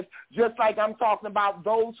Sabbath, just like I'm talking about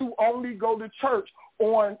those who only go to church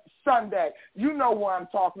on Sunday. You know what I'm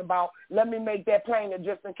talking about. Let me make that plainer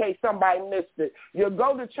just in case somebody missed it. You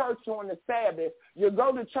go to church on the Sabbath, you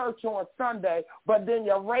go to church on Sunday, but then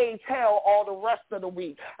you raise hell all the rest of the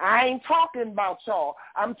week. I ain't talking about y'all.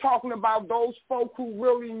 I'm talking about those folk who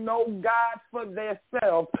really know God for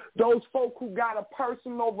themselves, those folk who got a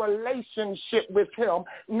personal relationship with him,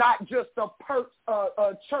 not just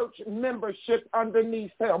a church membership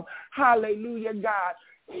underneath him. Hallelujah, God.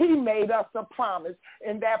 He made us a promise,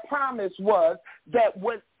 and that promise was that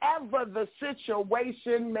whatever the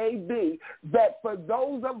situation may be, that for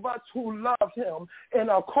those of us who love him and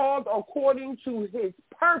are called according to his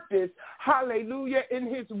purpose, hallelujah,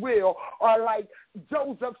 in his will, or like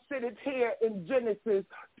Joseph said here in Genesis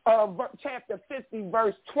chapter 50,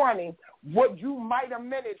 verse 20, what you might have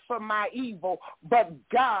meant it for my evil, but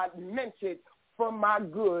God meant it for my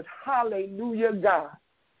good. Hallelujah, God.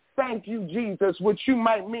 Thank you, Jesus. What you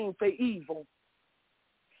might mean for evil,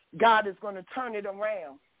 God is going to turn it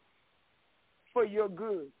around for your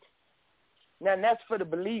good. Now, that's for the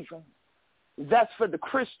believer. That's for the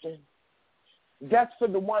Christian. That's for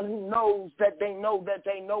the one who knows that they know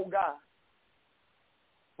God.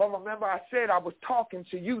 But remember, I said I was talking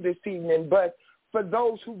to you this evening, but for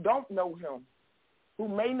those who don't know him, who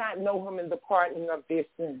may not know him in the pardoning of their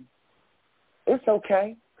sins, it's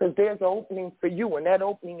okay, because there's an opening for you, and that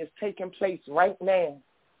opening is taking place right now.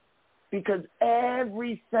 Because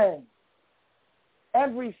everything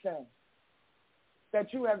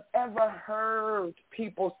that you have ever heard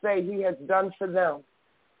people say he has done for them,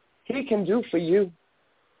 he can do for you.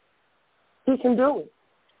 He can do it.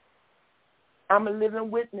 I'm a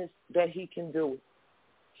living witness that he can do it.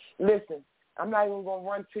 Listen, I'm not even going to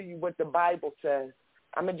run to you what the Bible says.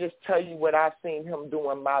 I'm going to just tell you what I've seen him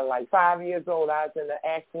do in my life. 5 years old, I was in an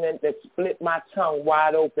accident that split my tongue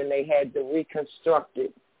wide open. They had to reconstruct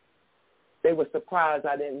it. They were surprised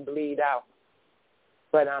I didn't bleed out.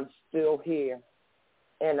 But I'm still here,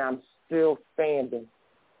 and I'm still standing.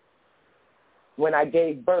 When I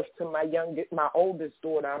gave birth to my oldest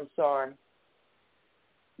daughter,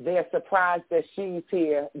 they're surprised that she's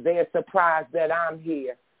here. They're surprised that I'm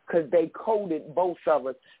here, because they coded both of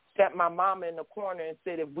us. Set my mama in the corner and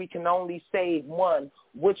said, if we can only save one,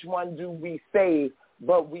 which one do we save?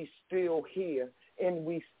 But we still here, and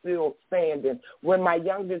we still standing. When my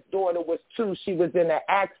youngest daughter was 2, she was in an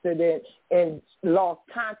accident and lost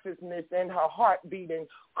consciousness, and her heart beating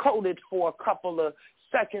coded for a couple of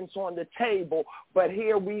seconds on the table. But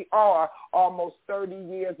here we are almost 30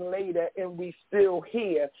 years later, and we still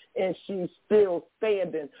here, and she's still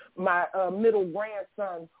standing. My middle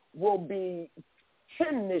grandson will be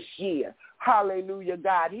 10 this year. Hallelujah,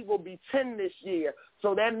 God. He will be 10 this year.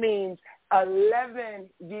 So that means 11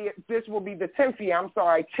 years. This will be the 10th year.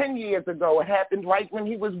 10 years ago. It happened right when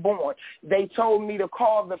he was born. They told me to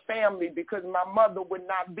call the family because my mother would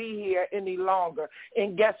not be here any longer.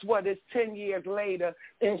 And guess what? It's 10 years later,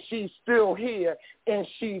 and she's still here, and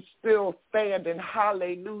she's still standing.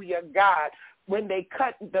 Hallelujah, God. When they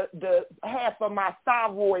cut the half of my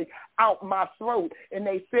thyroid out my throat, and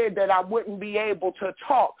they said that I wouldn't be able to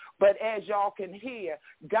talk. But as y'all can hear,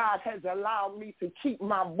 God has allowed me to keep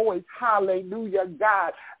my voice. Hallelujah,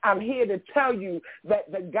 God. I'm here to tell you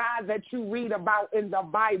that the God that you read about in the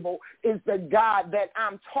Bible is the God that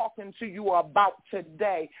I'm talking to you about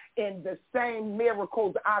today. And the same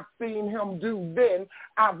miracles I've seen him do then,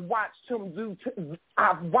 I've watched him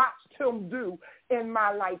do in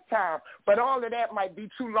my lifetime. But all of that might be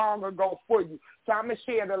too long ago for you. So I'm going to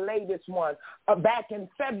share the latest one. Back in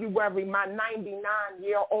February, my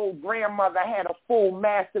 99-year-old grandmother had a full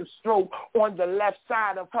massive stroke on the left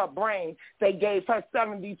side of her brain. They gave her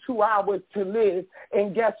 72 hours to live.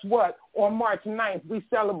 And guess what? On March 9th, we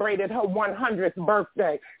celebrated her 100th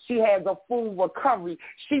birthday. She has a full recovery.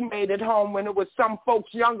 She made it home when it was some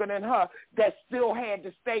folks younger than her that still had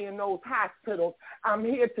to stay in those hospitals. I'm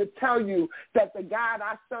here to tell you that the God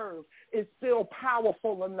I serve is still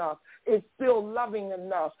powerful enough. It's still loving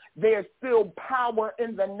enough. There's still power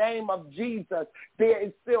in the name of Jesus. There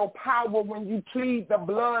is still power when you plead the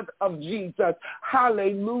blood of Jesus.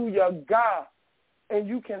 Hallelujah, God. And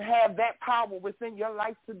you can have that power within your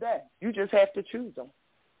life today. You just have to choose him.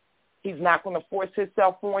 He's not going to force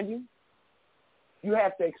himself on you. You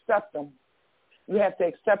have to accept him. You have to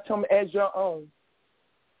accept him as your own.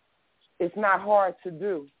 It's not hard to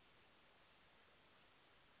do.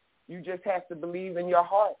 You just have to believe in your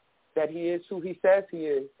heart that he is who he says he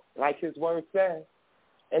is, like his word says.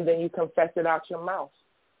 And then you confess it out your mouth,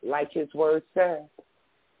 like his word says.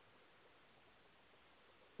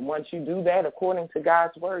 Once you do that, according to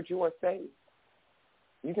God's word, you are saved.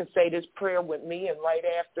 You can say this prayer with me, and right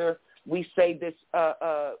after we say this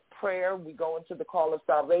prayer, we go into the call of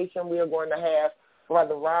salvation. We are going to have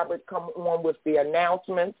Brother Robert come on with the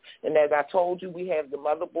announcements. And as I told you, we have the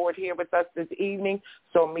motherboard here with us this evening.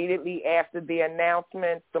 So immediately after the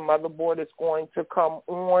announcements, the motherboard is going to come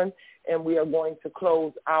on, and we are going to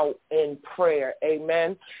close out in prayer.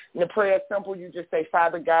 Amen. And the prayer is simple. You just say,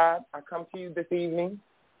 Father God, I come to you this evening,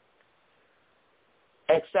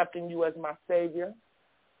 accepting you as my Savior.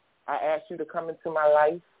 I ask you to come into my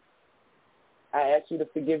life. I ask you to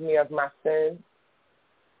forgive me of my sins.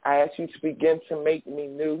 I ask you to begin to make me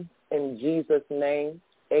new. In Jesus' name,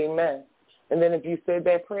 amen. And then if you said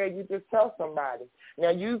that prayer, you just tell somebody. Now,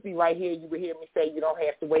 usually right here you would hear me say you don't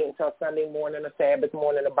have to wait until Sunday morning or Sabbath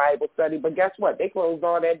morning, a Bible study. But guess what? They closed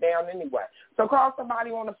all that down anyway. So call somebody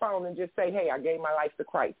on the phone and just say, hey, I gave my life to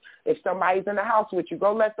Christ. If somebody's in the house with you,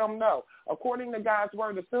 go let them know. According to God's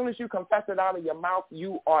word, as soon as you confess it out of your mouth,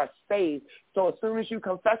 you are saved. So as soon as you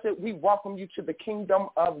confess it, we welcome you to the kingdom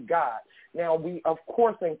of God. Now, we, of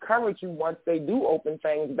course, encourage you once they do open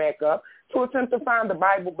things back up to attempt to find the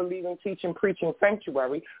Bible-believing, teaching, preaching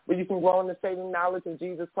sanctuary where you can grow in the saving knowledge of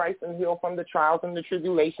Jesus Christ and heal from the trials and the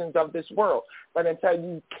tribulations of this world. But until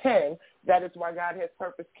you can, that is why God has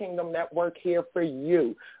Purpose Kingdom Network here for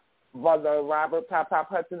you. Brother Robert Pop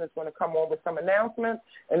Hudson is going to come on with some announcements,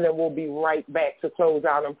 and then we'll be right back to close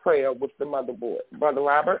out in prayer with the motherboard. Brother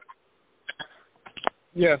Robert?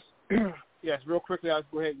 Yes. Yes, real quickly, I'll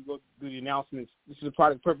go ahead and go do the announcements. This is a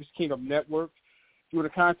part of the Purpose Kingdom Network. If you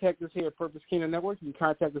want to contact us here at Purpose Kingdom Network, you can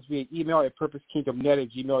contact us via email at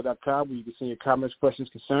purposekingdomnet@gmail.com, where you can send your comments, questions,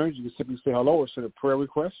 concerns. You can simply say hello or send a prayer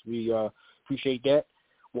request. We appreciate that.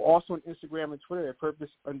 We're also on Instagram and Twitter at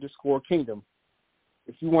Purpose_Kingdom.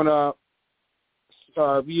 If you want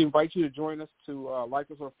to, we invite you to join us to like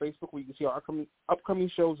us on Facebook, where you can see our upcoming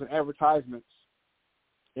shows and advertisements.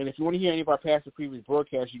 And if you want to hear any of our past or previous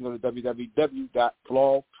broadcasts, you can go to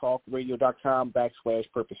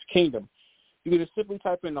www.blogtalkradio.com/Purpose Kingdom. You can just simply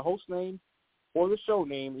type in the host name or the show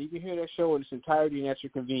name, and you can hear that show in its entirety and at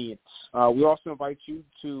your convenience. We also invite you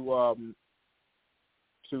to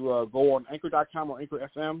go on Anchor.com or Anchor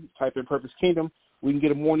FM, type in Purpose Kingdom. We can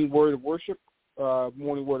get a morning word of worship,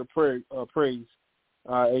 morning word of praise,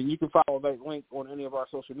 and you can follow that link on any of our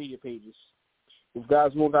social media pages. With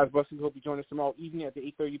God's will, God's blessings, hope you join us tomorrow evening at the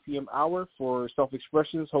 8:30 p.m. hour for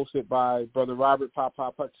Self-Expressions, hosted by Brother Robert Pop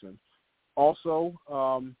Hudson. Also,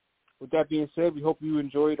 with that being said, we hope you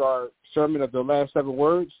enjoyed our sermon of the last 7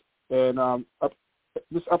 words. And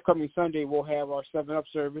this upcoming Sunday, we'll have our 7-Up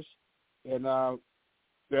service, and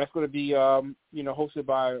that's going to be, hosted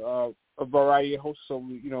by a variety of hosts. So,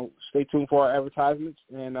 stay tuned for our advertisements.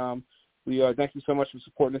 And we thank you so much for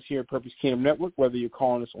supporting us here at Purpose Kingdom Network, whether you're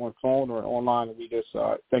calling us on phone or online. And we just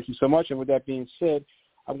thank you so much. And with that being said,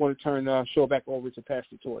 I'm going to turn the show back over to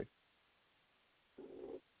Pastor Toy.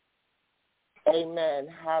 Amen.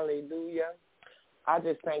 Hallelujah. I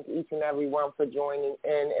just thank each and every one for joining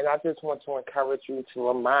in, and I just want to encourage you, to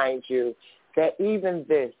remind you that even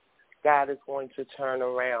this, God is going to turn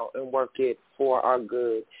around and work it for our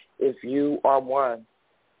good. If you are one,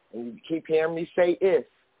 and you keep hearing me say if,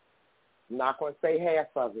 I'm not going to say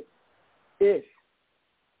half of it. If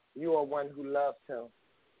you are one who loves him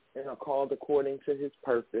and are called according to his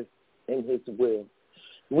purpose and his will,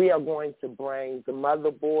 we are going to bring the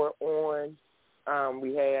motherboard on.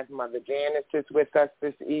 We have Mother Janice is with us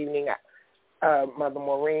this evening. Mother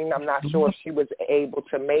Maureen, I'm not sure if she was able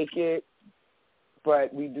to make it,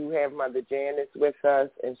 but we do have Mother Janice with us,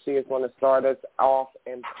 and she is going to start us off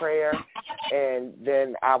in prayer, and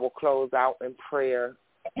then I will close out in prayer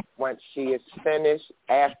once she is finished.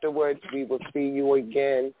 Afterwards, we will see you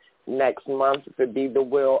again next month, if it be the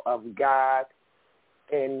will of God,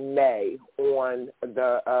 in May on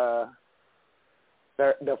the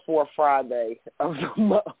 4th Friday of the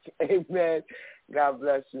month. Amen. God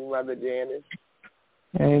bless you, Mother Janice.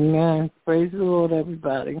 Amen. Praise the Lord,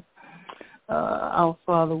 everybody. Our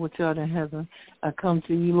Father, which art in heaven, I come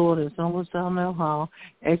to you, Lord, as humble as I know how,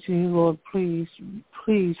 asking you, Lord, please,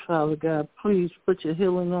 Father God, please put your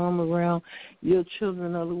healing arm around your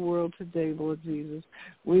children of the world today, Lord Jesus.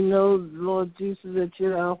 We know, Lord Jesus, that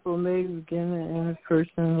you're Alpha, Omega, beginning and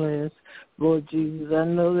first and last, Lord Jesus. I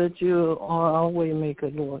know that you are our way maker,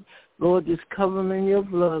 Lord. Lord, just cover them in your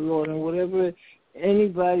blood, Lord, and whatever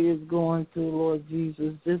anybody is going through, Lord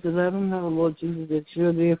Jesus, just let them know, Lord Jesus, that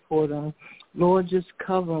you're there for them. Lord, just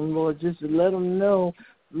cover them, Lord. Just let them know,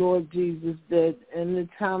 Lord Jesus, that in the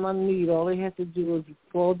time of need, all they have to do is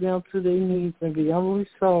fall down to their knees and be humbly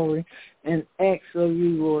sorry and ask of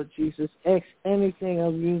you, Lord Jesus. Ask anything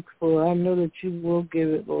of you, for I know that you will give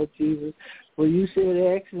it, Lord Jesus. For you said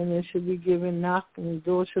ask and it shall be given, knock and the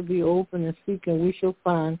door shall be open, and seek and we shall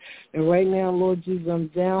find. And right now, Lord Jesus, I'm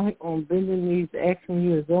down on bending knees asking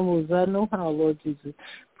you as humble as I know how, Lord Jesus.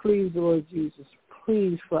 Please, Lord Jesus,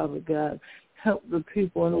 please, Father God, help the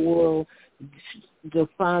people in the world to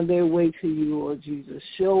find their way to you, Lord Jesus.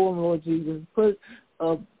 Show them, Lord Jesus. Put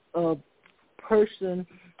a person,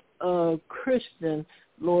 a Christian,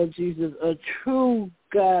 Lord Jesus, a true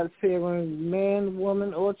God-fearing man,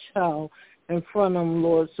 woman, or child in front of them,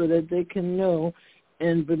 Lord, so that they can know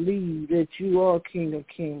and believe that you are King of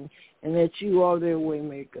Kings and that you are their way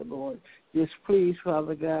maker, Lord. Just please,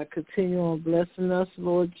 Father God, continue on blessing us,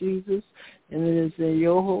 Lord Jesus. And it is in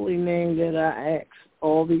your holy name that I ask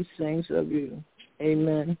all these things of you.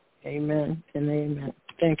 Amen, amen, and amen.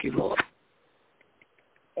 Thank you, Lord.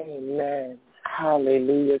 Amen.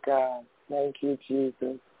 Hallelujah, God. Thank you,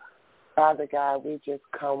 Jesus. Father God, we just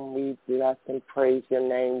come, we bless and praise your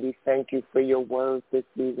name. We thank you for your words this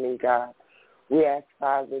evening, God. We ask,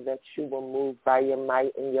 Father, that you will move by your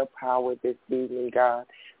might and your power this evening, God,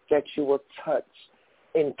 that you will touch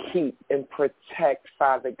and keep and protect,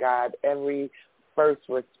 Father God, every first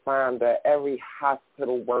responder, every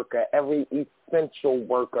hospital worker, every essential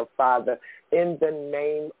worker, Father, in the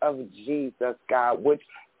name of Jesus, God,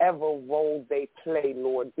 whichever role they play,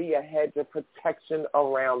 Lord, be a hedge of protection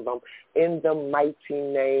around them in the mighty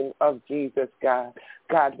name of Jesus, God.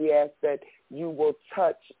 God, we ask that you will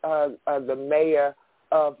touch the mayor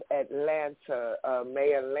of Atlanta,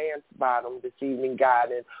 Mayor Lance Bottom, this evening,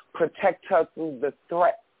 God, and protect her through the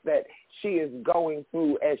threats that she is going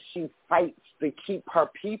through as she fights to keep her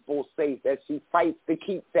people safe, as she fights to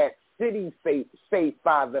keep that city safe,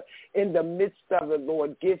 Father. In the midst of it,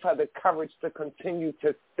 Lord, give her the courage to continue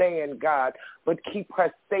to stand, God, but keep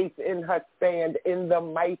her safe in her stand in the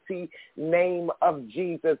mighty name of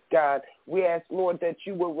Jesus, God. We ask, Lord, that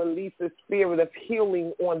you will release a spirit of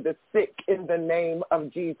healing on the sick in the name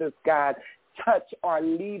of Jesus, God. Touch our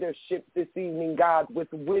leadership this evening, God, with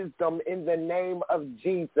wisdom in the name of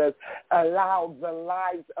Jesus. Allow the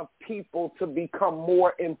lives of people to become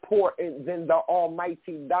more important than the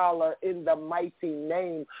almighty dollar in the mighty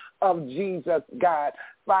name of Jesus, God.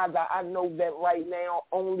 Father, I know that right now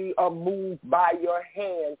only a move by your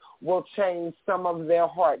hand will change some of their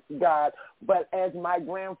hearts, God. But as my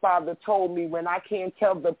grandfather told me, when I can't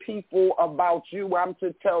tell the people about you, I'm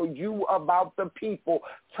to tell you about the people.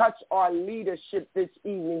 Touch our leadership this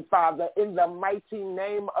evening, Father, in the mighty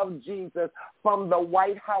name of Jesus, from the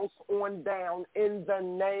White House on down, in the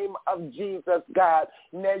name of Jesus, God.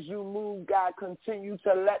 And as you move, God, continue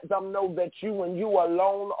to let them know that you and you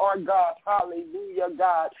alone are God. Hallelujah,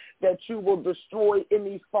 God. That you will destroy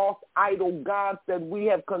any false idol gods that we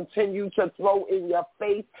have continued to throw in your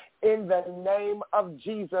face in the name of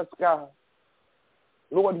Jesus, God.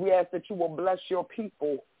 Lord, we ask that you will bless your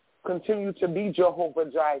people. Continue to be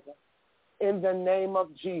Jehovah Jireh in the name of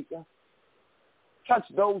Jesus. Touch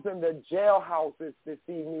those in the jailhouses this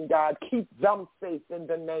evening, God. Keep them safe in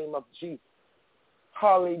the name of Jesus.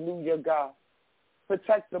 Hallelujah, God.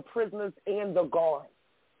 Protect the prisoners and the guards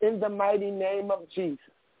in the mighty name of Jesus.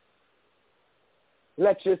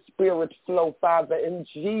 Let your spirit flow, Father, in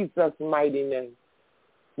Jesus' mighty name.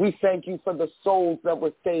 We thank you for the souls that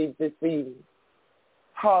were saved this evening.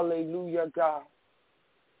 Hallelujah, God.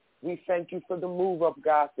 We thank you for the move of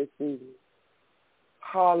God this evening.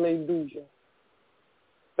 Hallelujah.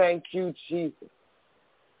 Thank you, Jesus.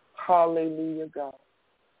 Hallelujah, God.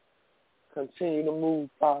 Continue to move,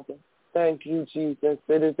 Father. Thank you, Jesus.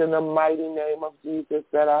 It is in the mighty name of Jesus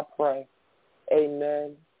that I pray.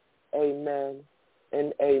 Amen, amen,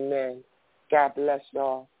 and amen. God bless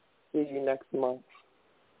y'all. See you next month.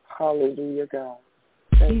 Hallelujah, God.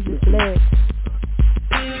 Thank Jesus you. bless.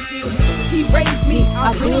 He raised me,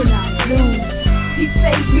 I will not lose. He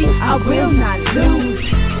saved me, I will not lose.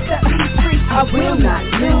 Set me free, I will not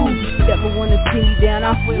lose. Never wanna see me down,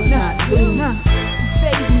 I will not lose. He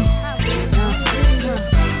saved me,